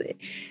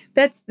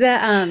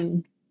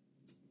the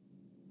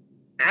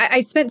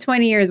I spent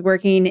 20 years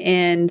working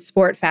in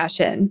sport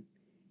fashion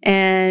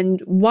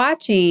and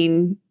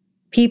watching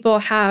people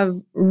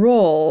have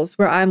roles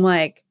where I'm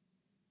like,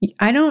 you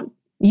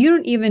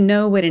don't even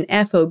know what an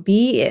FOB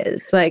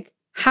is. Like,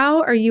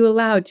 how are you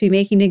allowed to be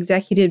making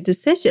executive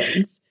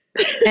decisions?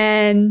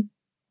 And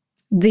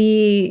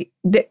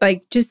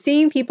like just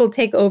seeing people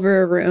take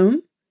over a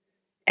room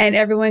and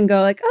everyone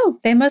go like, oh,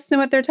 they must know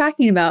what they're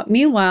talking about.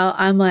 Meanwhile,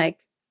 I'm like,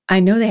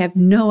 I know they have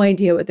no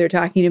idea what they're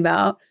talking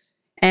about.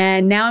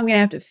 And now I'm going to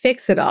have to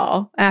fix it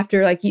all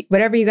after like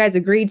whatever you guys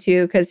agreed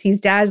to, because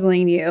he's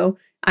dazzling you.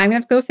 I'm going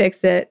to have to go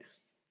fix it.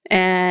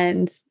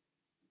 And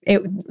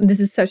this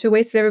is such a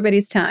waste of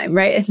everybody's time,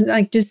 right? And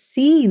like just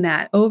seeing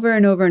that over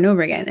and over and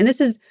over again. And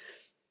this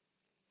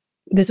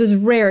was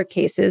rare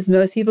cases.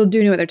 Most people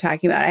do know what they're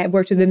talking about. I have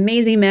worked with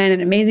amazing men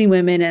and amazing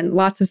women and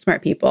lots of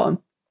smart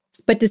people.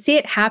 But to see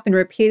it happen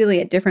repeatedly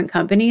at different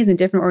companies and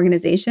different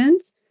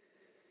organizations,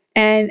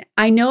 and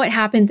I know it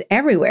happens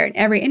everywhere in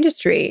every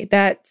industry,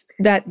 that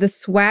the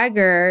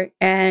swagger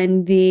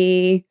and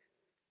the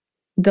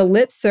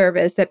lip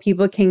service that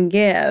people can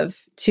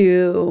give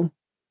to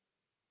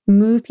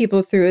move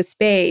people through a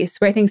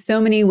space where I think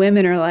so many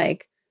women are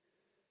like,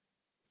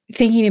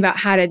 thinking about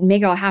how to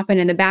make it all happen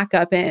in the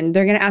backup, and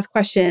they're going to ask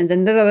questions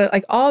and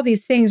like all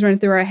these things run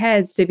through our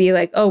heads to be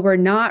like, oh, we're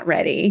not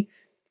ready,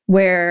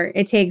 where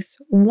it takes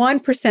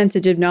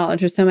 1% of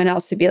knowledge for someone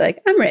else to be like,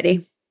 I'm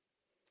ready.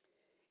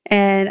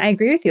 And I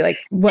agree with you. Like,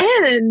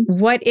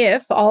 what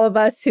if all of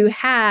us who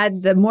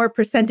had the more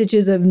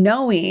percentages of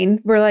knowing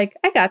were like,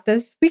 I got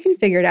this, we can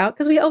figure it out,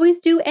 because we always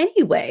do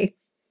anyway.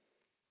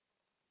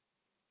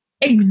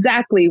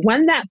 Exactly.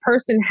 When that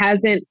person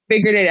hasn't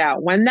figured it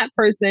out, when that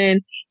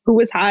person who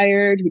was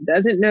hired, who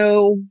doesn't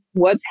know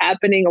what's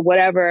happening or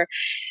whatever,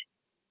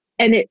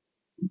 and it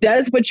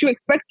does what you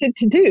expect it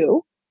to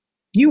do,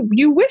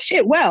 you wish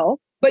it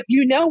well, but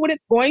you know what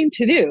it's going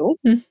to do.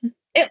 Mm-hmm.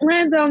 It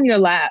lands on your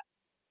lap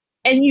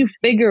and you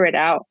figure it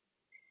out.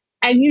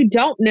 And you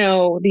don't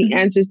know the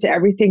answers to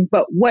everything,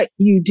 but what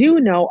you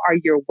do know are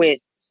your wins.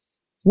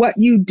 What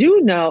you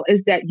do know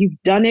is that you've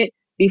done it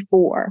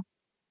before.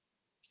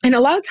 And a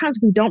lot of times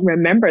we don't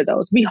remember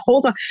those. We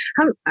hold on.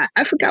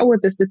 I forgot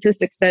what the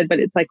statistic said, but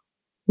it's like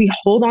we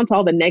hold on to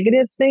all the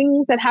negative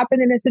things that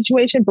happen in a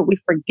situation, but we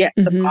forget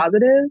the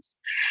positives.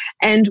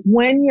 And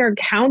when you're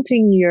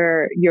counting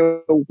your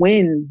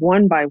wins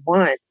one by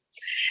one,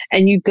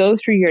 and you go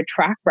through your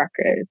track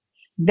record,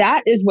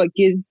 that is what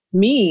gives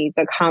me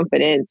the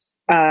confidence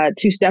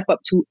to step up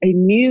to a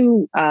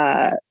new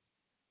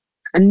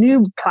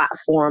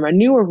platform, a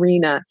new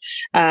arena,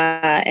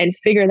 and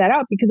figure that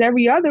out. Because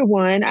every other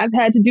one, I've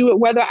had to do it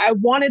whether I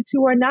wanted to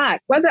or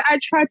not, whether I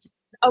tried to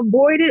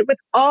avoid it with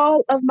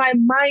all of my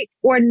might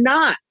or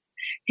not.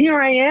 Here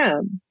I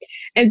am.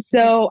 And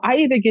so I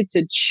either get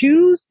to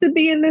choose to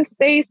be in this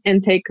space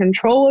and take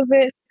control of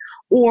it,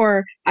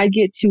 or I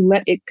get to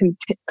let it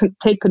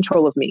take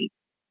control of me.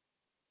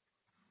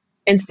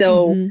 And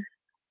so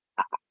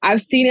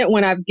I've seen it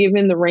when I've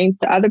given the reins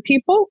to other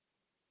people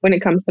when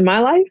it comes to my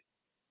life.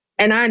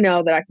 And I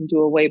know that I can do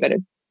a way better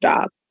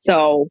job.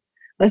 So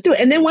let's do it.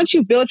 And then once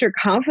you build your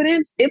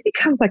confidence, it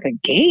becomes like a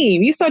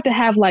game. You start to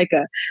have like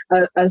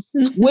a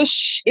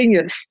swish in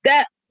your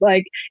step,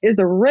 like it's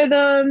a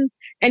rhythm,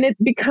 and it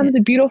becomes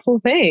a beautiful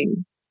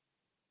thing.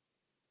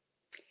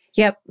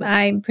 Yep.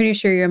 I'm pretty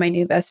sure you're my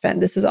new best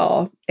friend. This is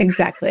all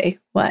exactly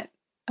what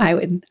I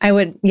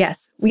would.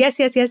 Yes. Which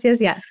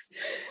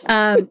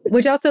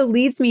also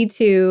leads me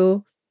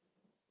to,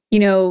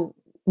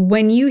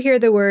 when you hear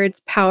the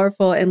words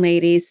powerful and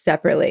ladies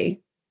separately,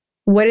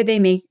 what do they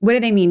mean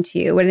to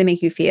you? What do they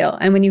make you feel?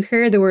 And when you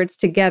hear the words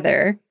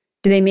together,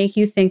 do they make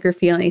you think or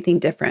feel anything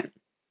different?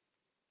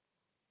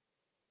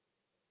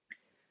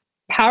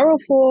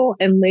 Powerful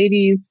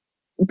ladies,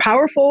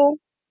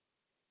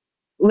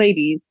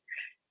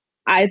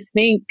 I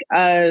think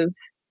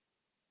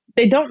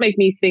they don't make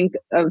me think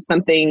of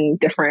something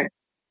different.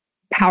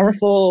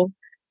 Powerful,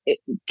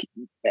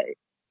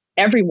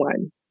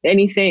 everyone,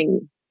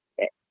 anything,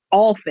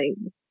 all things.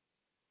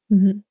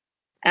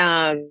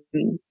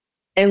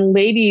 And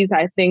ladies,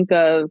 I think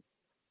of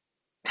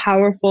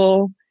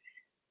powerful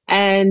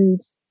and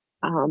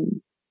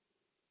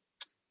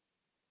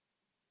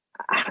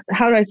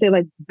how do I say,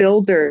 like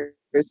builders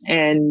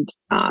and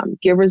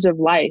givers of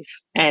life,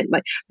 and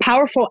like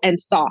powerful and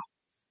soft.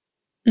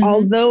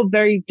 Although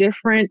very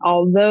different,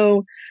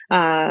 although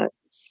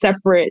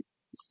separate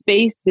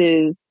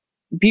spaces,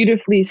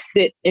 beautifully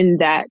sit in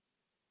that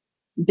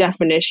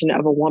definition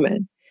of a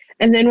woman.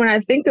 And then when I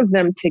think of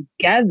them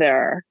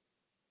together,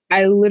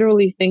 I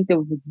literally think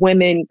of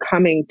women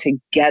coming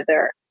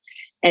together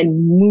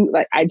and move.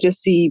 Like I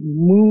just see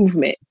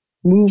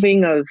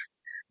moving of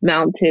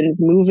mountains,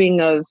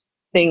 moving of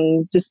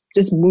things,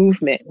 just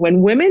movement.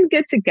 When women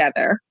get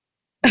together,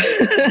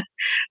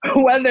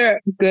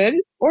 whether good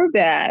or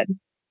bad,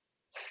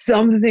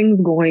 something's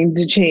going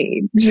to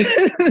change.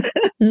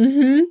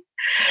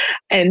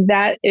 And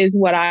that is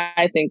what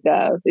I think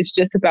of. It's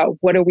just about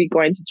what are we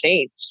going to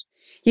change?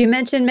 You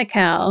mentioned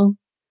Mikkel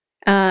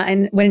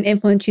and what an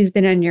influence she's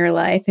been on your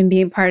life and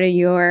being part of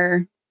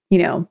your,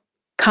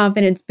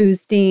 confidence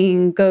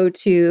boosting, go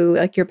to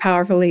like your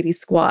powerful lady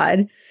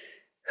squad.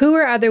 Who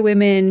are other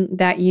women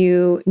that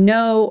you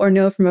know or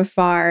know from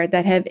afar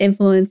that have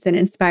influenced and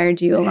inspired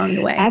you along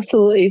the way?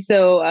 Absolutely.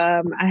 So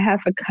I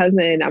have a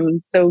cousin.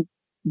 I'm so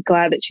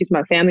glad that she's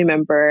my family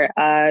member,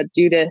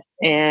 Judith,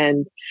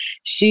 and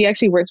she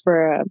actually works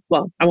for,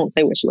 I won't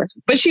say what she works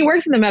for, but she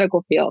works in the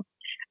medical field.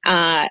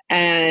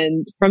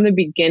 And from the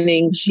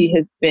beginning, she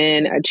has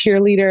been a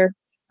cheerleader.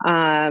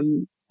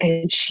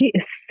 And she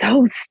is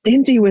so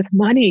stingy with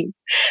money.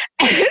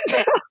 And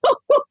so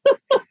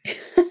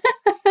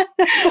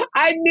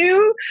I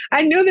knew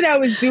that I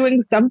was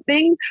doing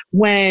something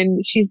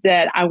when she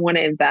said, I want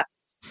to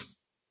invest,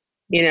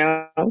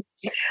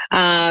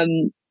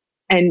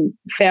 and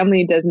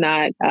family does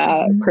not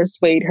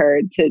persuade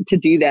her to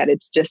do that.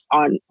 It's just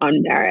on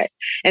merit.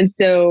 And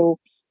so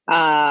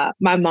my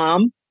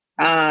mom,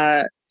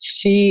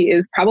 she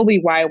is probably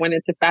why I went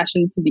into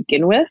fashion to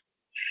begin with.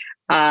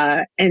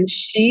 And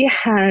she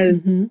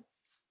has,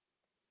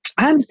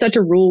 I'm such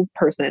a rules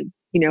person.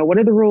 What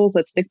are the rules?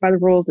 Let's stick by the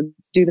rules and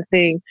do the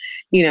thing,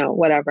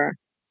 whatever.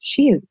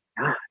 She is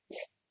not.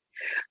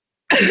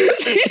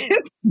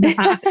 She's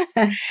not.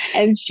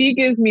 And she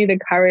gives me the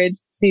courage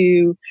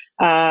to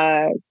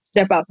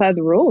step outside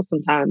the rules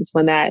sometimes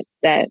when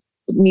that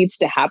needs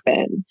to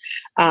happen.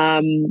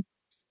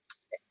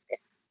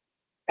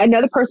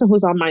 Another person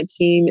who's on my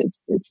team,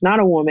 it's not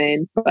a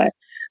woman, but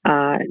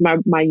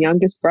my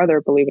youngest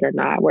brother, believe it or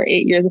not, we're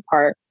 8 years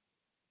apart.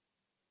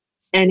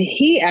 And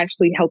he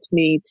actually helped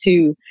me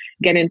to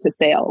get into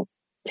sales,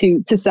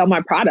 to sell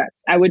my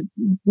products.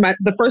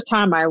 The first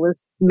time I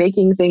was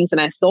making things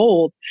and I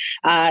sold,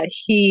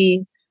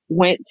 he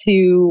went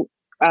to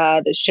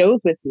the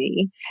shows with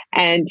me,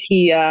 and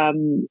he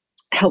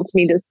helped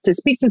me to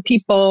speak to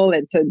people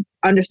and to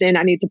understand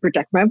I need to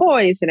protect my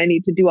voice and I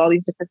need to do all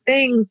these different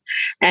things.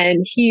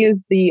 And he is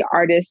the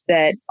artist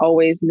that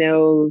always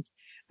knows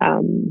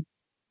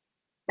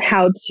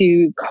how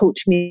to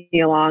coach me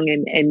along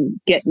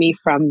and get me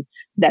from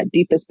that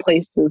deepest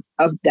place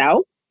of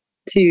doubt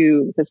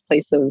to this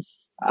place of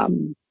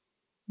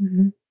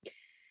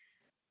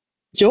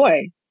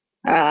joy.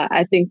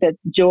 I think that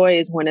joy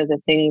is one of the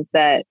things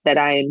that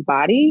I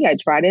embody. I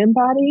try to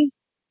embody.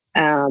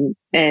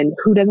 And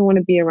who doesn't want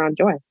to be around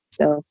joy?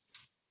 So,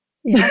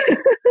 yeah.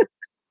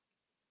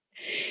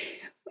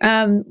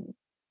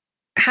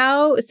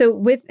 How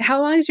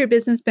long has your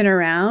business been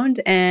around,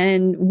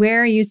 and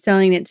where are you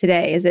selling it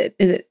today? Is it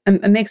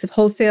a mix of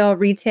wholesale,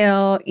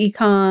 retail,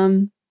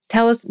 e-com?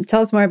 Tell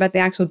us more about the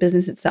actual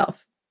business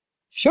itself.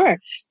 Sure.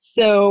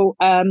 So,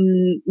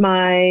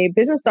 my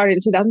business started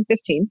in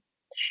 2015,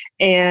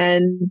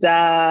 and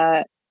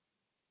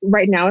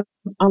right now it's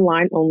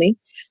online only,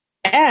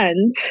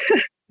 and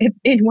it's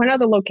in one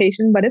other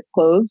location, but it's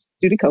closed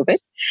due to COVID.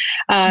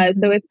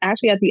 So it's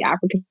actually at the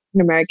African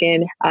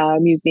American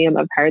Museum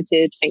of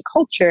Heritage and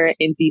Culture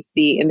in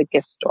DC in the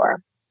gift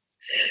store.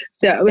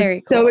 So I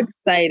was so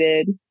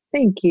excited.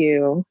 Thank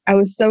you. I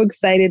was so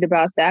excited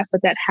about that,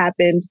 but that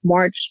happened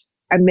March.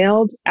 I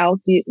mailed out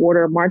the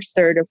order March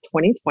 3rd of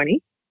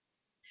 2020.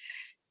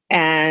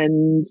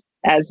 And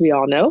as we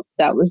all know,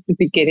 that was the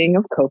beginning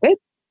of COVID.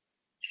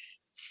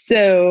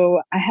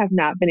 So I have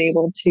not been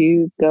able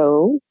to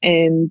go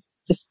and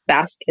just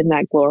bask in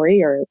that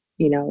glory or,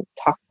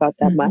 talk about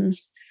that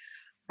much.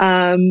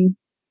 And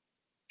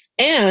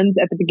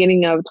at the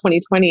beginning of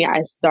 2020,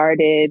 I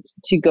started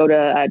to go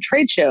to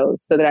trade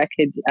shows so that I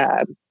could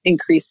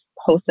increase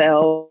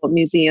wholesale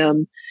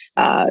museum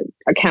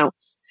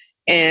accounts.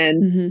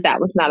 And that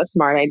was not a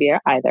smart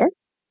idea either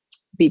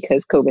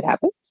because COVID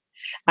happened.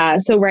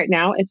 So right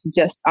now it's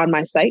just on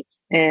my site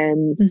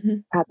and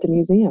at the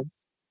museum.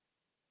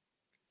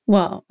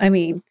 Well, I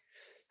mean,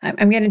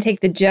 I'm going to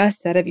take the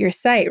just out of your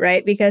site,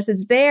 right? Because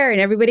it's there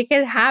and everybody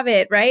can have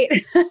it, right?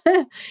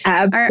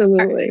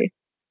 Absolutely.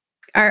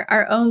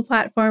 Our own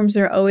platforms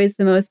are always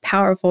the most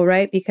powerful,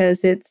 right?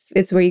 Because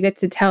it's where you get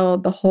to tell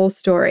the whole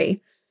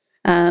story.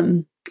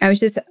 I was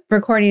just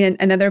recording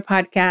another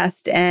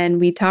podcast, and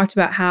we talked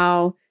about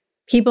how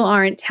people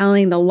aren't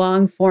telling the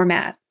long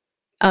format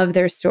of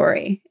their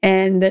story,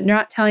 and they're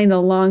not telling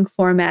the long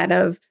format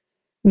of,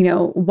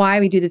 why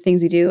we do the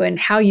things we do and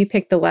how you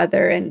pick the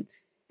leather.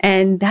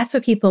 And that's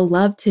what people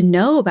love to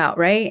know about,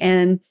 right?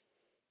 And,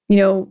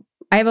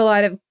 I have a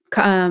lot of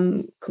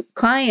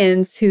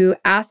clients who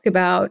ask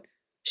about,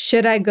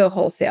 should I go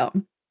wholesale?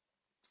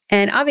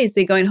 And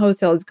obviously going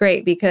wholesale is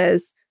great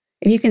because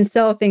if you can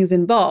sell things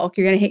in bulk,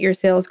 you're going to hit your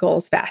sales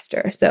goals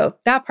faster. So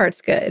that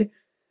part's good.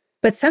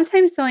 But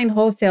sometimes selling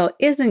wholesale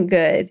isn't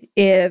good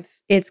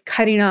if it's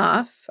cutting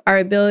off our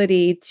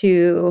ability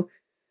to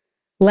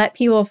let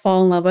people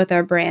fall in love with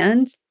our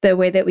brand the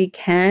way that we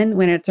can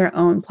when it's our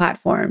own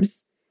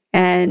platforms.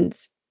 And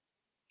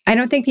I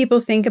don't think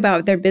people think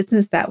about their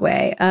business that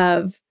way,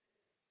 of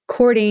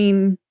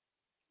courting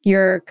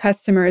your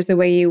customers the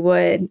way you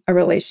would a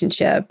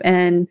relationship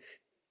and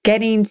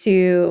getting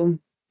to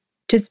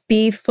just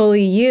be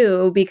fully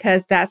you,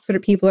 because that's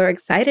what people are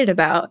excited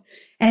about.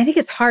 And I think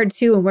it's hard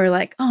too when we're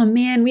like, oh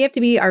man, we have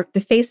to be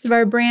the face of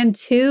our brand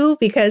too,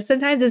 because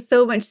sometimes it's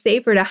so much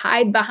safer to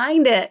hide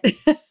behind it.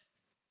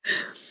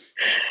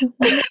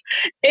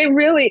 It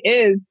really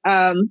is.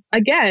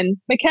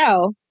 Again,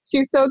 Mikkel,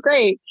 she's so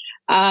great.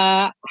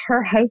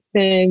 Her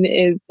husband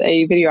is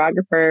a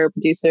videographer,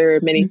 producer,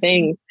 many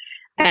things.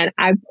 And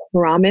I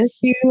promise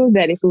you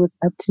that if it was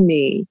up to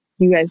me,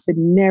 you guys would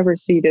never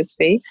see this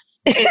face.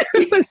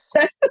 It was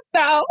just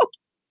about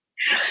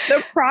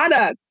the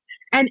product.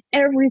 And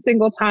every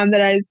single time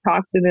that I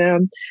talk to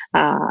them,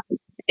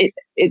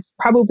 it's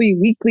probably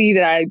weekly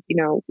that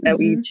that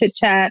we chit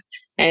chat.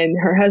 And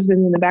her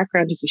husband's in the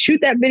background. Did you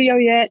shoot that video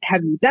yet?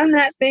 Have you done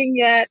that thing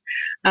yet?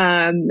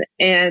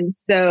 And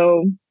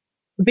so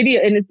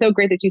video, and it's so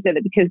great that you said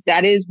that, because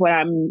that is what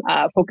I'm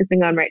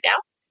focusing on right now.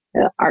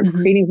 Are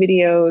creating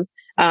videos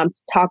to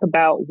talk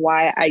about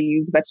why I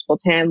use vegetable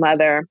tan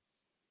leather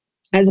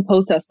as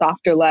opposed to a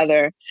softer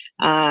leather,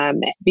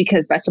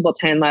 because vegetable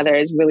tan leather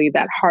is really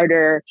that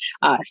harder,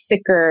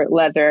 thicker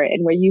leather.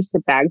 And we're used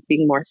to bags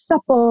being more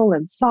supple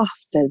and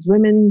soft, as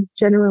women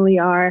generally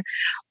are.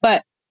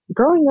 But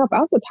growing up, I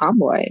was a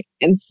tomboy.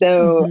 And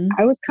so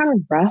I was kind of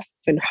rough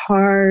and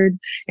hard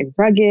and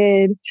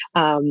rugged,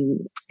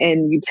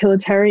 and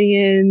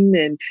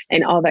utilitarian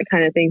and all that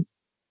kind of thing,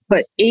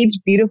 but age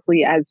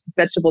beautifully as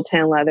vegetable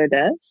tan leather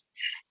does,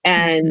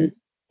 and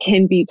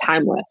can be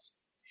timeless.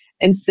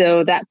 And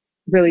so that's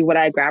really what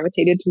I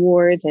gravitated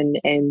towards, and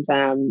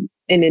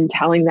in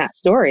telling that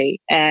story.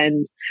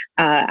 And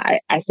I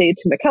say it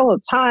to Mikkel all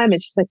the time,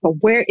 and she's like, "But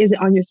where is it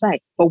on your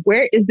site? But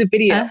where is the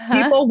video?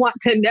 People want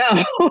to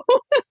know."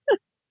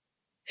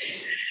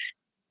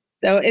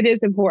 So it is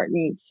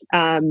important.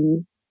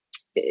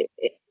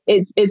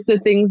 It's the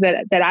things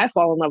that I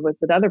fall in love with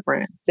other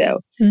brands. So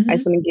I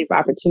just want to give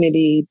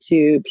opportunity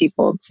to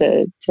people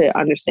to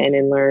understand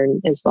and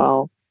learn as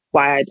well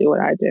why I do what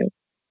I do.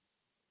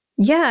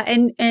 Yeah.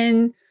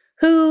 And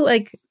who,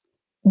 like,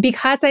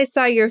 because I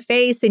saw your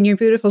face and your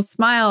beautiful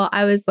smile,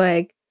 I was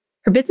like,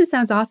 her business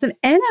sounds awesome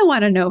and I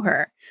want to know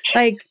her.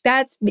 Like,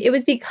 it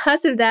was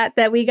because of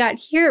that we got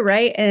here,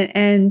 right?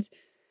 And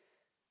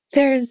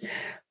there's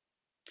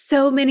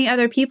so many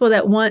other people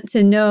that want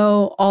to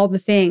know all the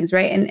things,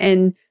 right?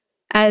 And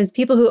as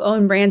people who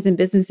own brands and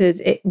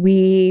businesses,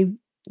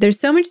 there's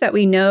so much that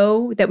we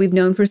know, that we've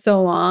known for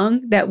so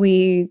long, that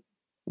we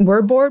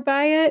were bored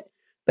by it,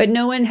 but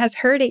no one has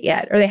heard it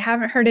yet, or they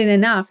haven't heard it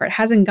enough, or it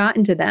hasn't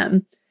gotten to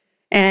them.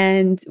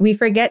 And we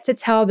forget to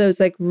tell those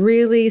like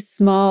really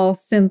small,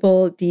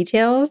 simple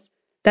details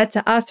that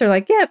to us are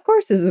like, yeah, of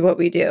course, this is what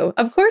we do.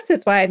 Of course,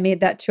 that's why I made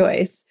that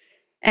choice.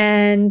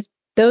 And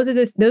those are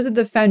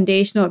the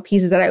foundational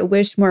pieces that I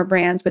wish more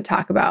brands would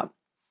talk about.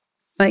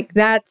 Like,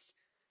 that's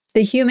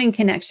the human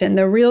connection,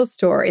 the real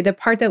story, the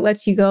part that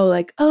lets you go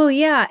like, oh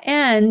yeah,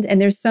 and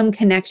there's some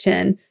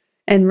connection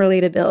and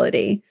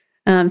relatability.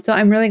 So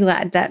I'm really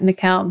glad that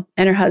Mikkel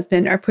and her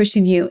husband are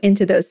pushing you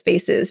into those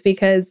spaces,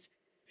 because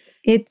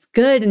it's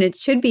good and it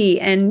should be.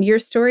 And your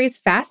story is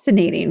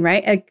fascinating,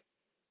 right? Like,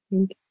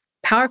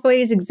 Powerful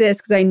Ladies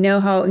exists because I know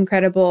how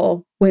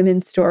incredible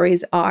women's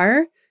stories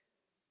are,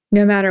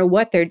 no matter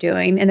what they're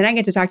doing. And then I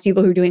get to talk to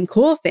people who are doing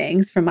cool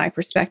things from my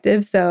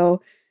perspective.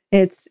 So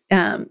it's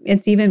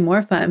even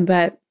more fun.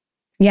 But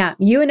yeah,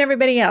 you and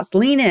everybody else,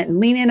 lean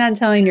in on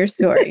telling your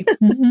story.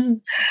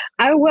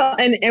 I will.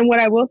 And what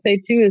I will say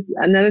too is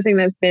another thing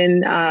that's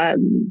been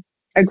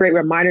a great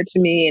reminder to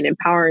me and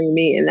empowering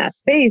me in that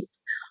space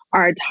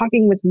are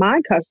talking with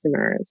my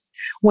customers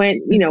when,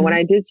 when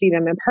I did see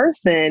them in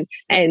person,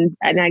 and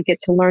I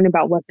get to learn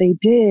about what they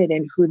did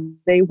and who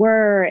they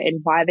were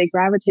and why they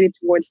gravitated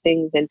towards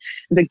things and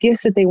the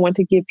gifts that they want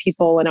to give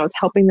people. And I was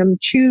helping them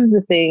choose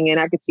the thing, and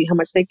I could see how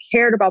much they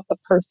cared about the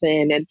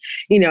person and,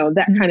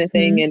 that kind of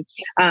thing. And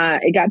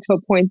it got to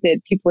a point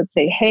that people would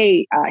say,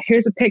 hey,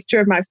 here's a picture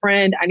of my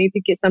friend. I need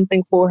to get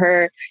something for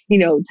her.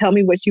 Tell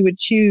me what you would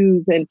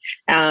choose. And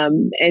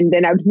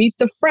then I would meet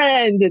the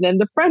friend and then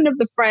the friend of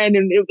the friend.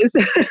 And it was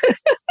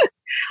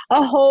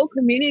a whole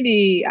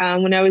community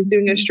when I was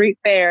doing a street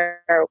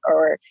fair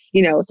or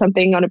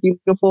something on a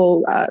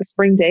beautiful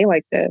spring day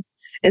like this.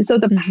 And so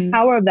the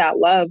power of that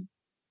love,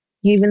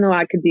 even though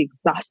I could be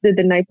exhausted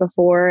the night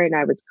before and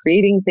I was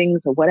creating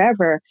things or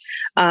whatever,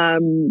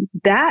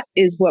 that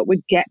is what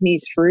would get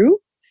me through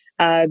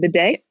the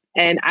day.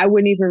 And I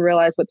wouldn't even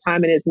realize what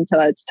time it is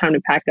until it's time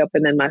to pack up,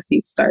 and then my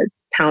feet start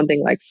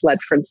pounding like Fled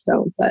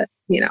Flintstone. But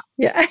yeah.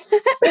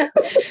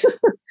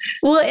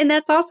 Well, and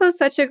that's also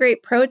such a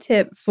great pro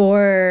tip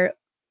for,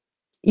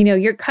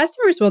 your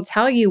customers will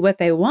tell you what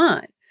they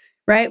want,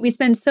 right? We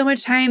spend so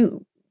much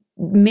time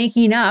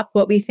making up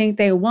what we think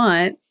they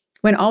want,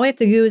 when all we have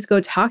to do is go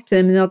talk to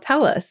them and they'll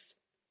tell us.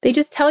 They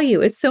just tell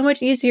you. It's so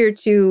much easier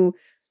to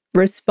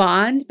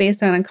respond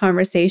based on a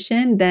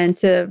conversation than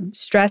to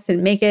stress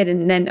and make it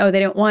and then, oh, they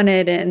don't want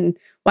it and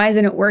why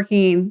isn't it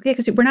working?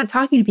 Because we're not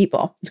talking to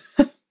people.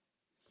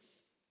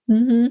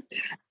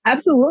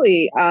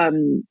 Absolutely.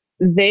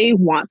 They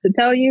want to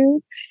tell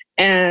you,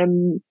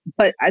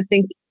 but I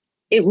think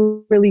it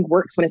really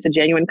works when it's a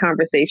genuine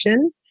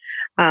conversation.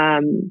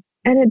 And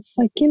it's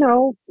like,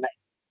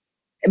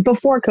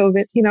 before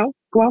COVID,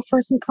 go out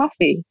for some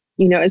coffee.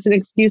 It's an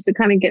excuse to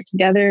kind of get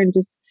together and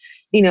just,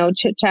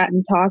 chit chat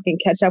and talk and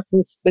catch up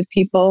with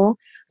people.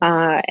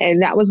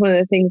 And that was one of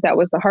the things that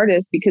was the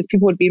hardest, because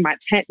people would be in my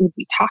tent and would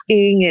be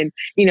talking and,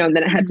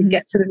 then I had to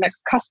get to the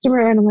next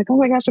customer and I'm like, oh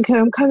my gosh, okay,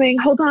 I'm coming.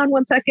 Hold on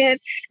 1 second.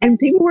 And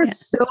people were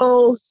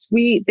so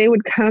sweet. They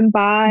would come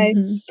by,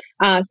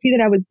 see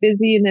that I was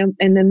busy, and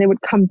then they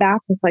would come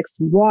back with like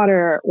some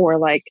water or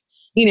like,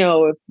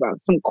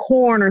 some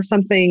corn or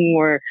something,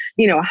 or,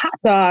 a hot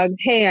dog.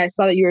 Hey, I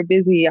saw that you were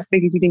busy. I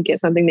figured you didn't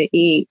get something to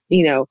eat.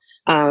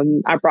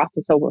 I brought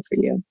this over for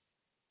you.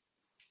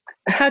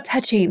 How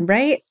touching,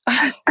 right?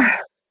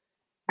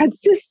 I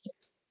just,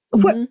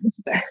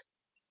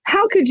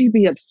 how could you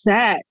be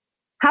upset?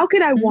 How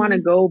could I want to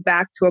go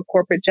back to a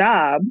corporate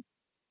job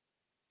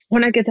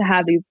when I get to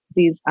have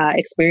these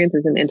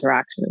experiences and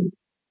interactions?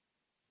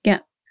 Yeah.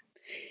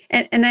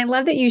 And I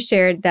love that you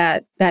shared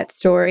that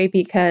story,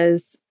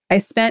 because I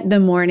spent the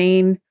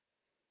morning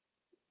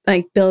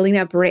like building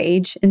up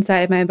rage inside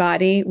of my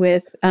body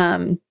with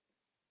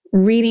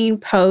reading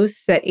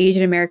posts that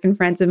Asian American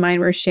friends of mine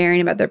were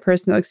sharing about their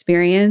personal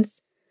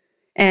experience.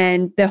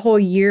 And the whole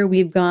year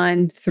we've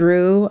gone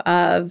through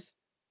of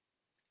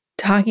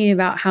talking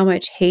about how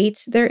much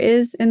hate there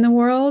is in the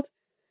world.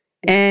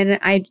 And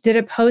I did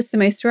a post in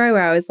my story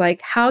where I was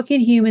like, how can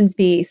humans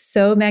be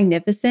so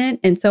magnificent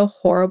and so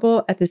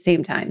horrible at the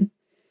same time?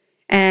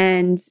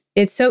 And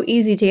it's so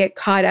easy to get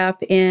caught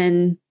up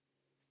in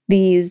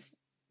these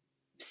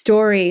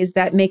stories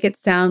that make it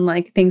sound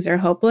like things are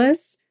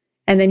hopeless.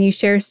 And then you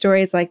share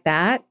stories like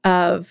that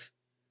of,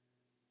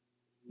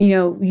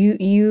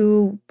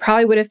 you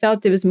probably would have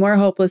felt it was more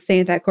hopeless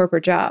staying at that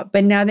corporate job.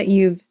 But now that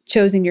you've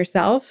chosen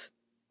yourself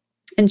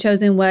and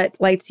chosen what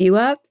lights you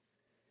up,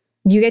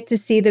 you get to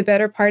see the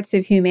better parts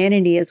of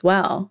humanity as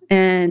well.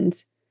 And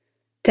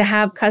to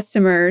have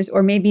customers,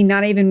 or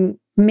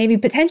maybe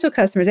potential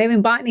customers, they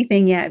haven't bought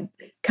anything yet,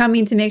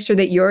 coming to make sure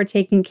that you're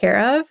taken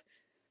care of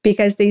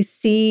because they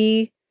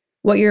see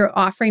what you're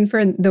offering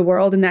for the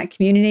world in that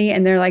community.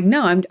 And they're like,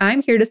 no,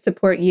 I'm here to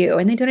support you.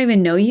 And they don't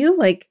even know you.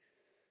 Like,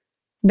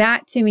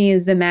 that to me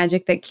is the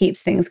magic that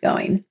keeps things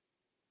going.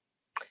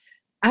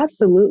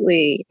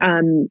 Absolutely.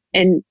 And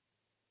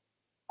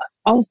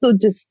also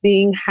just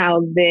seeing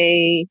how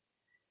they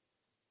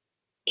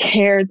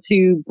care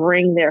to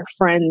bring their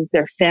friends,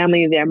 their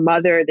family, their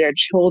mother, their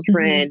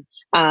children,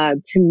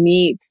 to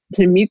meet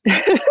them.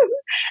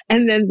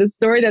 And then the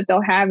story that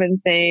they'll have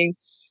in saying,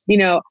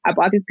 I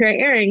bought these pair of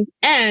earrings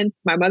and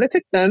my mother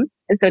took them.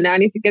 And so now I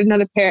need to get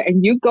another pair,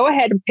 and you go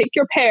ahead and pick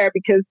your pair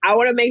because I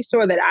want to make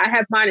sure that I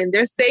have mine and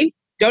they're safe.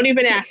 Don't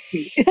even ask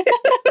me.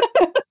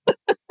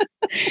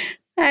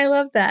 I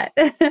love that.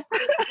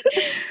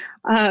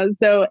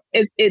 So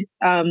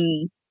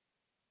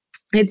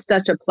it's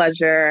such a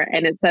pleasure,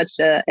 and it's such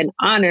an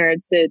honor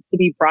to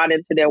be brought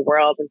into their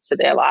world, into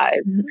their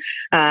lives,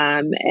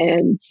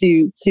 and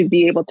to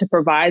be able to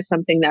provide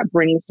something that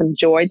brings some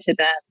joy to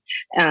them,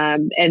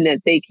 and that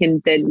they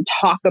can then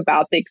talk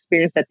about the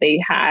experience that they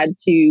had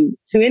to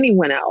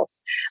anyone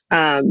else,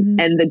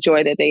 and the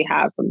joy that they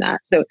have from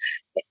that. So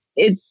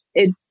it's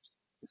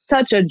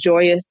such a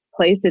joyous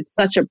place. It's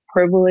such a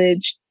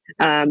privilege.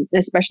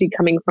 Especially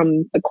coming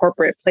from the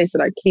corporate place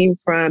that I came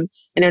from,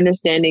 and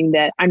understanding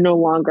that I no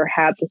longer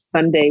have the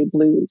Sunday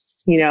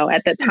blues.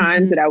 At the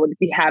times that I would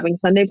be having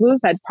Sunday blues,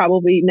 I'd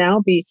probably now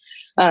be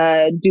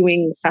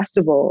doing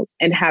festivals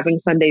and having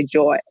Sunday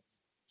joy.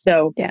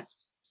 So yeah,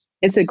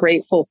 it's a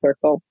great full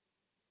circle.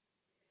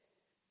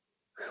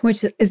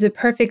 Which is a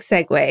perfect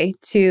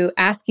segue to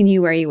asking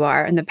you where you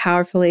are in the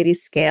Powerful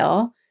Ladies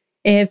scale.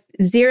 If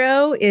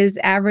 0 is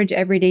average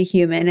everyday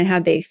human and how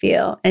they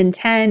feel, and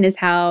 10 is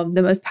how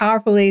the most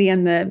powerful lady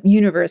on the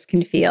universe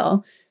can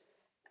feel,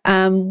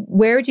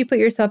 where would you put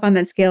yourself on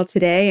that scale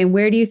today? And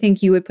where do you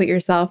think you would put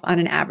yourself on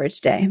an average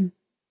day?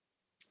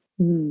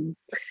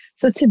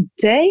 So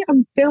today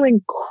I'm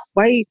feeling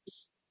quite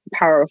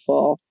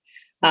powerful.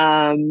 So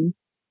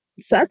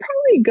I'd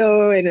probably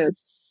go in a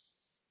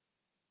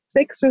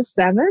 6 or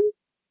 7.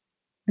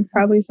 I'd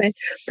probably say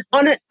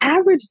on an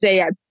average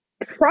day, I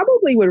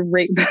probably would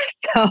rate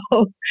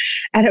myself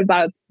at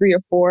about 3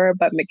 or 4,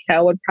 but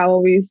Mikkel would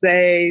probably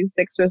say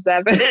 6 or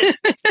 7.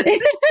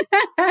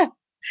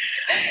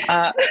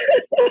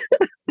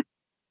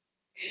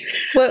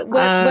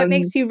 What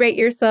makes you rate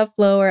yourself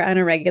lower on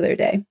a regular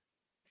day?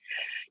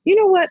 You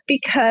know what?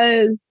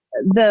 Because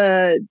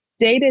the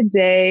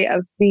day-to-day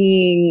of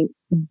seeing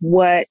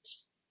what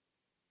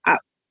my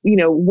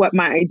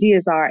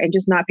ideas are, and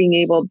just not being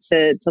able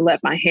to let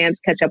my hands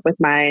catch up with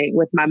my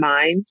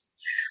mind.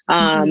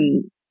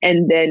 And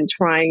then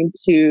trying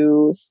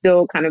to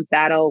still kind of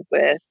battle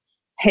with,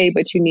 hey,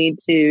 but you need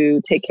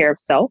to take care of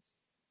self,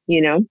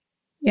 Yeah.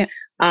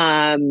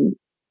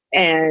 And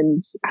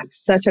I'm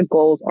such a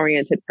goals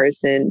oriented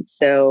person.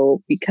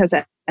 So because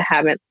I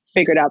haven't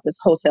figured out this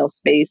wholesale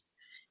space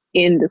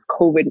in this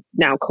COVID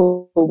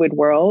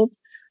world,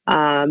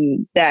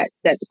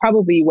 that's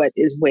probably what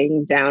is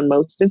weighing down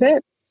most of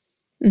it.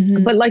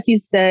 But like you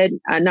said,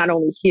 not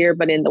only here,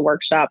 but in the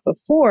workshop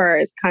before,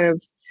 it's kind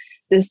of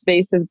this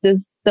space of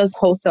does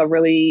wholesale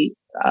really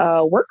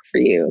work for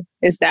you?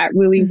 Is that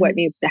really what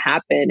needs to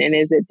happen? And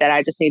is it that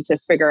I just need to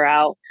figure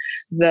out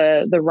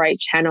the right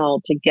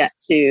channel to get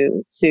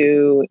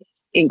to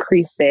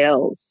increase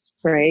sales,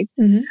 right?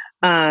 So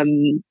I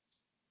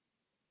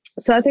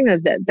think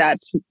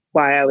that's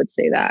why I would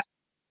say that.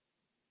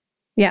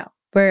 Yeah.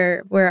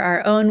 We're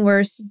our own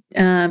worst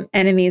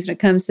enemies when it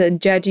comes to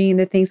judging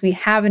the things we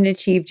haven't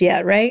achieved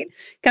yet, right?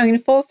 Coming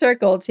full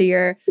circle to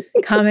your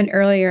comment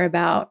earlier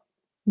about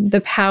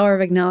the power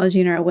of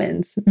acknowledging our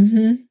wins.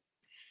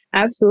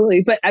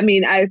 Absolutely. But I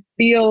mean, I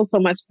feel so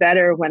much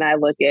better when I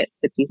look at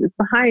the pieces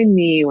behind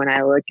me, when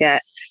I look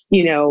at,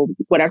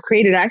 what I've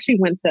created. I actually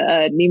went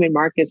to Neiman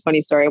Marcus.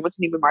 Funny story. I went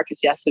to Neiman Marcus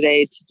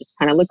yesterday to just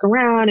kind of look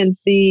around and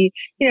see,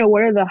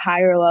 what are the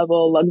higher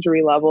level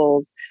luxury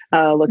levels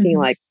looking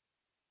like.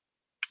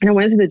 And I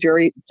went to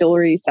the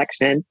jewelry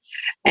section,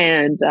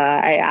 and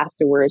I asked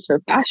afterwards for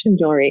fashion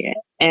jewelry.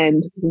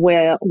 And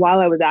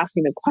while I was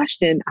asking the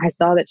question, I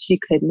saw that she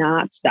could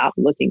not stop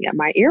looking at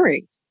my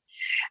earrings.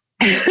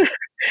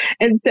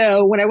 And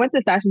so when I went to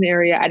the fashion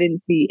area, I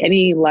didn't see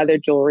any leather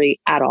jewelry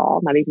at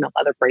all, not even a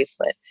leather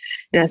bracelet.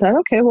 And I thought,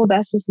 okay, well,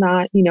 that's just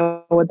not,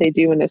 what they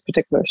do in this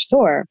particular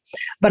store.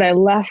 But I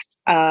left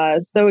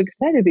so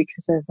excited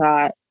because I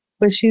thought,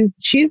 but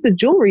she's the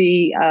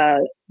jewelry,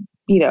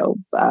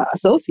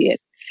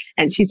 associate,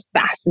 and she's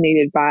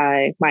fascinated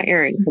by my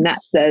earrings, and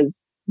that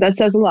says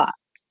a lot.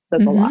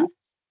 Says a lot.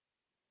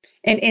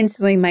 And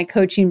instantly, my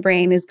coaching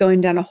brain is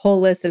going down a whole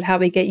list of how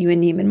we get you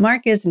in Neiman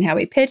Marcus and how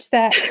we pitch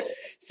that.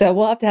 So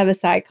we'll have to have a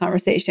side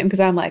conversation because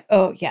I'm like,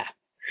 oh yeah,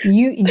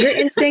 your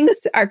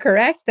instincts are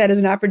correct. That is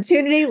an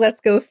opportunity.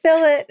 Let's go fill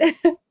it.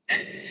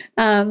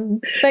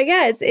 But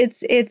yeah,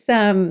 it's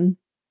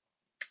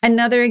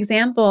another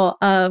example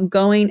of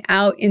going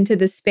out into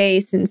the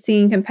space and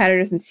seeing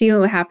competitors and seeing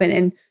what happen.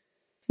 And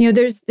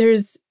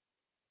there's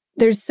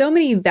so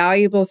many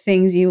valuable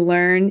things you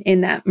learn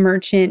in that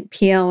merchant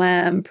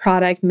PLM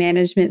product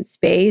management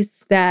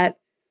space that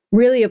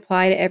really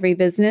apply to every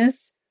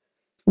business.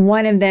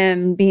 One of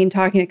them being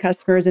talking to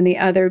customers and the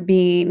other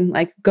being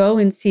like, go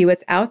and see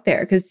what's out there.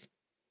 Because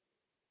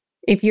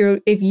if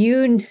you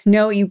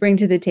know what you bring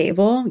to the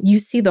table, you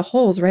see the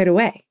holes right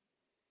away.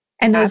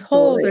 And those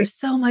holes are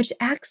so much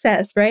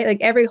access, right?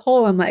 Like every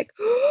hole, I'm like,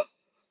 oh,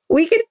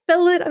 we can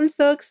fill it. I'm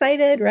so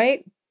excited,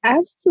 right?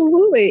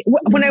 Absolutely.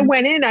 When I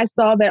went in, I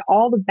saw that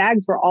all the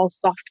bags were all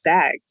soft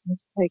bags.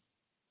 It's like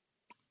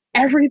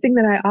everything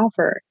that I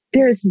offer.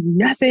 There's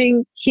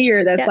nothing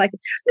here that's like,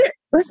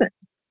 listen,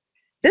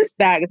 this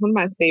bag is one of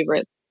my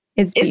favorites.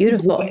 It's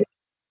beautiful.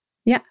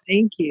 Yeah.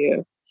 Thank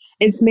you.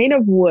 It's made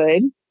of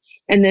wood,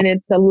 and then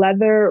it's a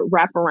leather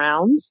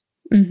wraparound.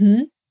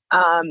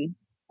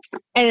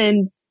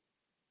 And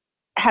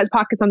has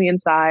pockets on the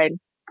inside.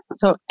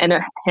 And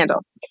a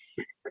handle.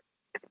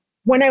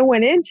 When I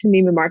went into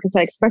Neiman Marcus,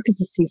 I expected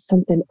to see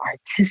something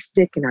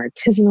artistic and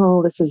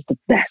artisanal. This is the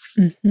best.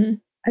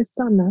 I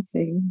saw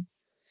nothing.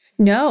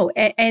 No.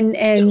 And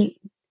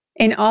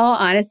in all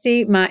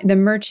honesty, the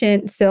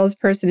merchant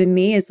salesperson in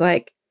me is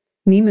like,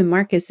 Neiman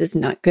Marcus is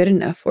not good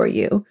enough for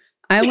you.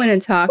 I want to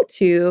talk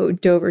to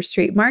Dover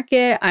Street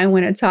Market. I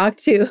want to talk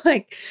to,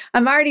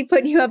 I'm already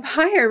putting you up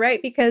higher,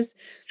 right? Because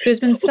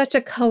there's been such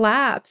a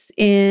collapse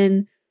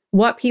in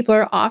what people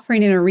are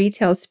offering in a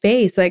retail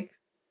space. Like,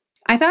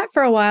 I thought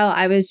for a while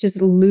I was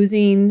just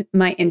losing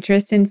my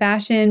interest in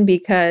fashion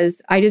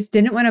because I just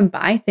didn't want to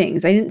buy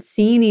things. I didn't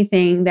see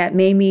anything that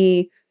made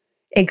me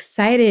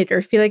excited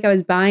or feel like I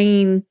was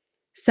buying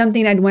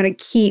something I'd want to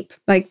keep.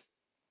 Like,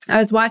 I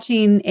was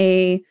watching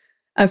a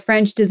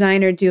French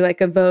designer do like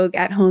a Vogue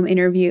at home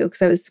interview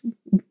because I was,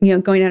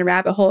 going down a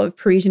rabbit hole of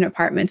Parisian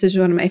apartments, which is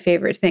one of my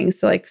favorite things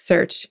to like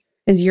search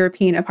is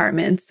European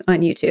apartments on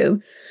YouTube.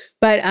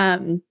 But,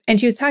 and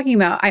she was talking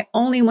about, I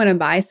only want to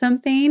buy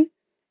something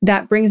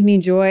that brings me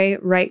joy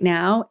right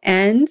now.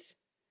 And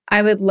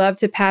I would love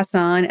to pass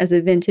on as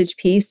a vintage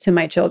piece to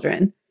my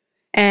children.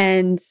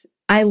 And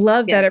I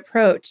love that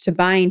approach to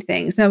buying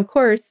things. Now, of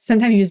course,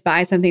 sometimes you just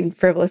buy something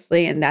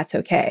frivolously and that's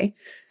okay.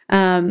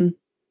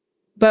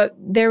 But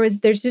there's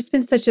just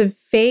been such a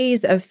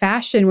phase of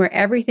fashion where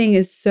everything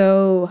is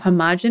so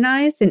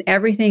homogenized and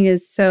everything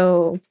is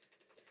so,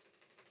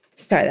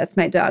 sorry, that's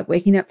my dog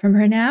waking up from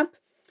her nap.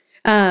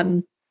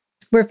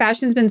 Where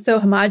fashion's been so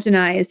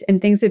homogenized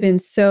and things have been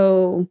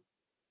so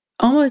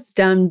almost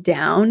dumbed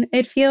down,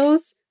 it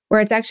feels,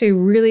 where it's actually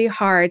really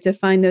hard to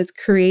find those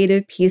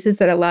creative pieces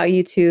that allow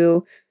you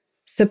to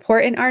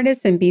support an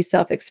artist and be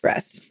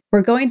self-expressed.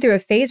 We're going through a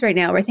phase right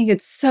now where I think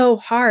it's so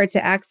hard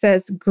to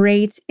access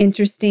great,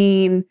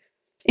 interesting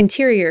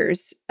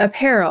interiors,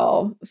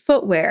 apparel,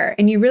 footwear,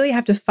 and you really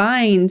have to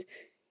find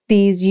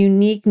these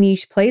unique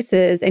niche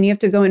places and you have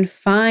to go and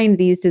find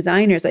these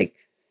designers. Like,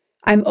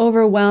 I'm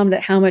overwhelmed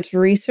at how much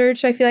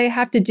research I feel like I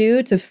have to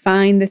do to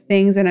find the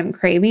things that I'm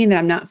craving that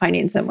I'm not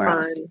finding somewhere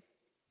else.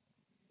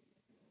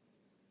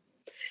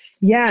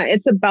 Yeah,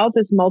 it's about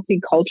this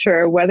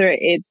multicultural, whether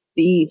it's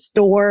the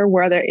store,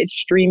 whether it's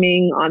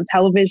streaming on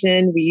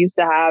television. We used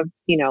to have,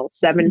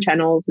 7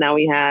 channels. Now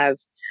we have,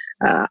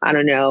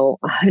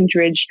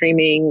 100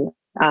 streaming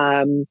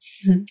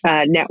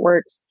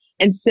networks.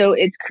 And so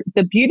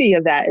the beauty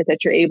of that is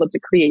that you're able to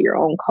create your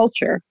own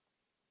culture.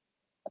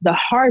 The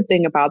hard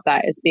thing about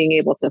that is being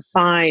able to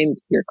find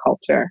your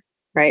culture,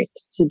 right?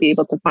 To be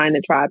able to find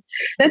the tribe.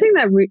 And I think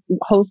that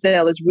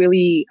wholesale is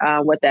really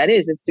what that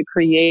is to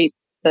create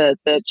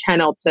the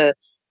channel to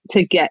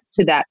get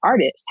to that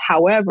artist.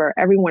 However,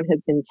 everyone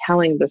has been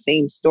telling the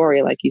same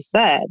story, like you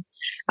said,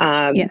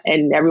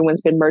 and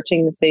everyone's been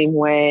merching the same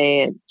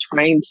way and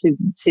trying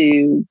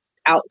to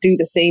outdo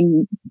the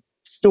same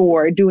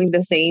store, doing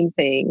the same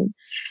thing.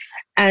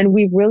 And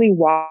we've really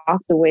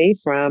walked away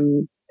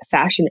from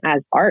fashion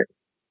as art.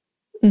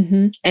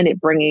 And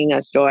it bringing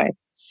us joy.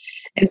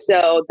 And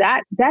so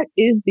that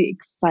is the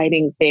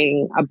exciting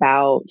thing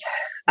about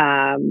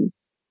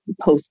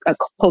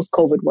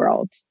post-COVID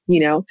world,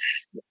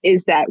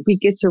 is that we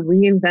get to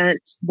reinvent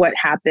what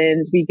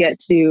happens. We get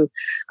to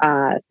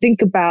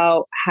think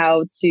about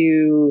how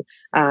to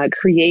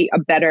create a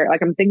better,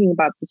 like I'm thinking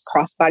about this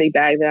crossbody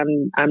bag that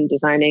I'm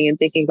designing and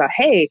thinking about,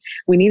 hey,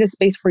 we need a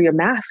space for your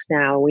mask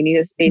now. We need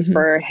a space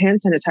for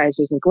hand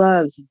sanitizers and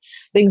gloves, and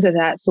things of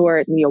that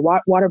sort. And your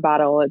water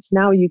bottle, it's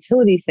now a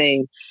utility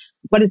thing,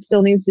 but it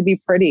still needs to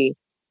be pretty.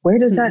 Where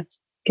does that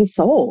get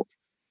sold?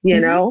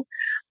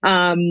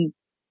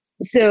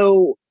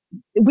 So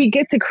we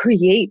get to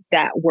create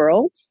that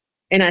world.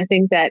 And I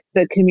think that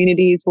the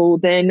communities will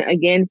then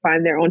again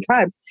find their own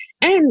tribes,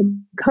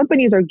 and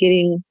companies are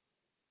getting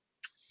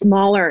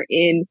smaller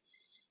in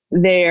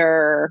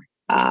their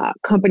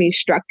company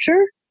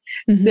structure.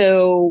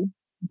 So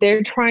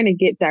they're trying to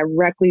get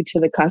directly to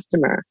the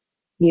customer,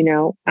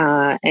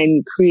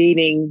 and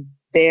creating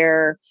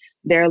their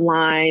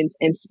lines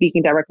and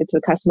speaking directly to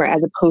the customer,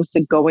 as opposed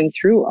to going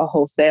through a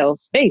wholesale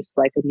space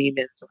like a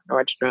Neiman's or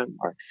Nordstrom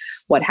or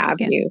what have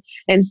you.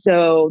 And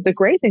so the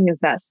great thing is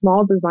that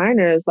small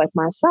designers like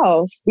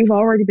myself, we've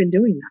already been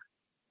doing that.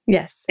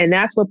 Yes. And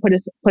that's what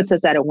puts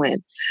us at a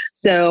win.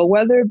 So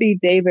whether it be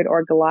David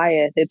or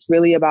Goliath, it's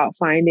really about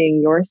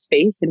finding your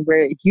space and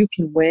where you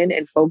can win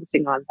and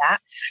focusing on that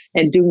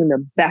and doing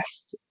the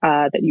best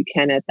that you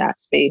can at that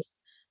space.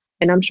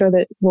 And I'm sure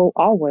that we'll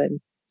all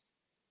win.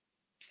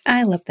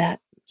 I love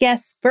that.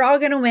 Yes, we're all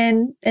going to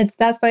win.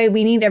 That's why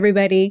we need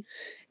everybody.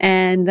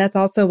 And that's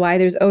also why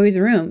there's always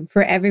room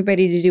for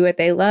everybody to do what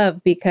they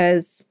love,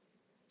 because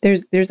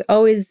there's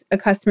always a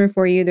customer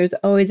for you. There's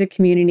always a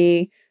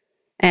community.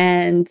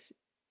 And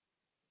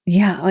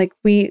yeah, like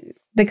the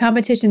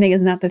competition thing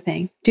is not the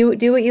thing. Do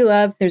what you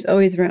love. There's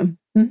always room.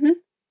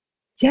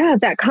 Yeah,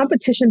 that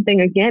competition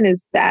thing again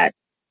is that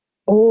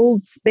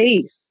old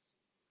space.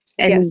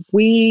 And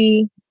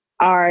we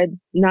are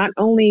not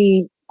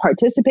only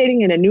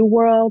participating in a new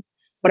world,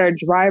 but are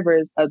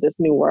drivers of this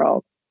new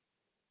world.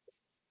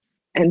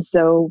 And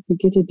so we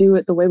get to do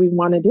it the way we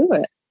want to do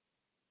it.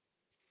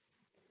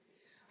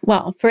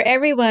 Well, for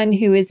everyone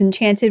who is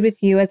enchanted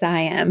with you as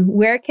I am,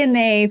 where can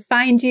they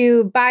find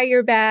you, buy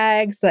your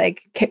bags,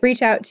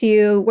 reach out to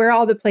you? Where are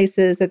all the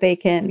places that they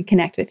can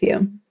connect with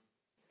you?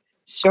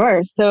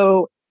 Sure.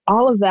 So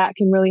all of that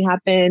can really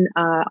happen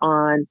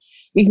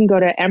you can go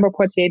to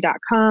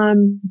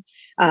amberportier.com.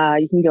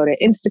 You can go to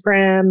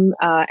Instagram,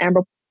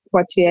 Amber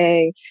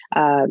Portier.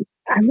 I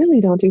really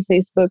don't do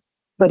Facebook,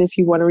 but if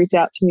you want to reach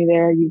out to me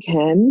there, you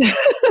can.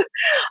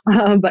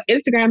 But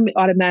Instagram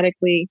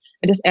automatically,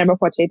 just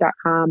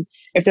amberportier.com.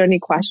 If there are any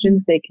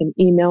questions, they can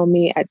email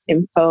me at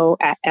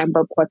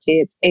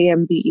info@amberportier. It's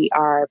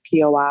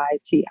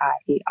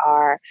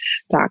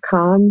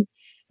AMBERPOITIER.com.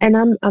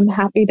 And I'm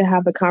happy to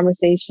have a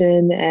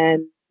conversation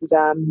and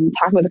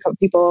talking with a couple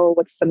people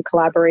with some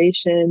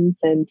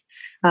collaborations, and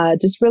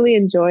just really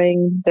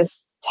enjoying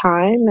this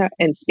time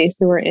and space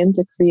that we're in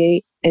to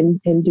create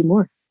and do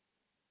more.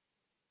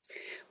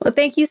 Well,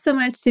 thank you so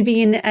much to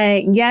being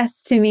a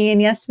yes to me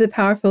and yes to the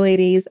Powerful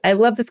Ladies. I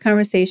love this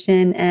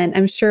conversation, and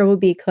I'm sure we'll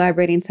be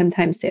collaborating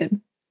sometime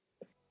soon.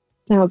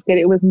 Sounds good.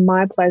 It was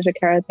my pleasure,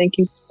 Kara. Thank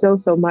you so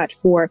much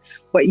for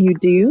what you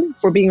do,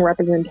 for being a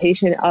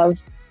representation of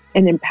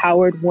an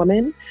empowered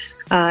woman,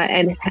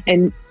 and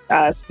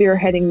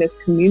spearheading this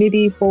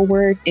community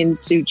forward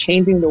into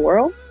changing the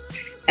world.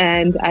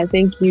 And I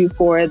thank you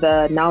for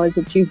the knowledge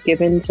that you've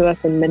given to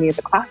us in many of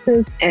the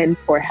classes, and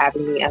for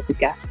having me as a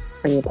guest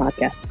on your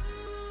podcast.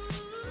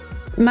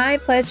 My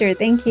pleasure.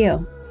 Thank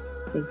you.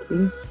 Thank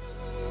you.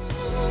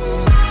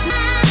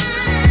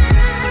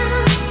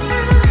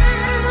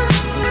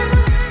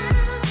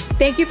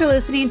 Thank you for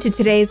listening to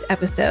today's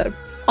episode.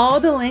 All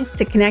the links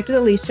to connect with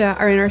Alicia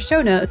are in our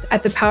show notes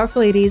at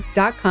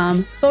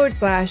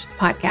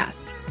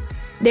thepowerfulladies.com/podcast.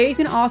 There you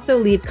can also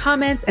leave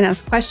comments and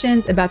ask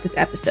questions about this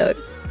episode.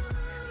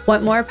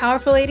 Want more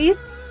Powerful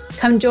Ladies?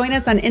 Come join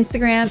us on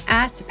Instagram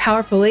at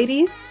Powerful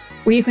Ladies,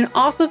 where you can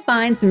also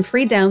find some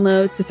free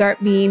downloads to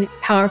start being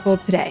powerful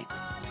today.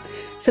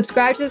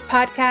 Subscribe to this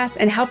podcast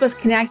and help us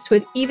connect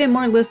with even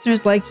more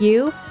listeners like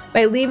you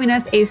by leaving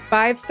us a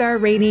 5-star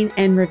rating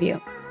and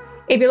review.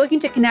 If you're looking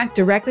to connect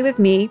directly with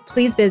me,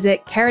 please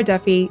visit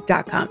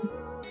karaduffy.com.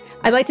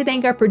 I'd like to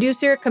thank our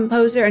producer,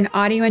 composer, and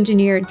audio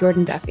engineer,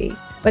 Jordan Duffy.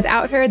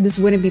 Without her, this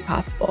wouldn't be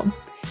possible.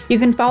 You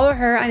can follow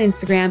her on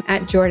Instagram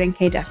at Jordan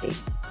K. Duffy.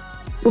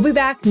 We'll be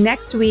back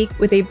next week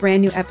with a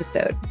brand new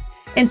episode.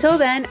 Until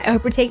then, I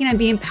hope you're taking on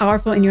being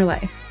powerful in your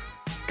life.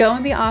 Go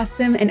and be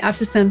awesome and up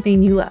to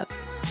something you love.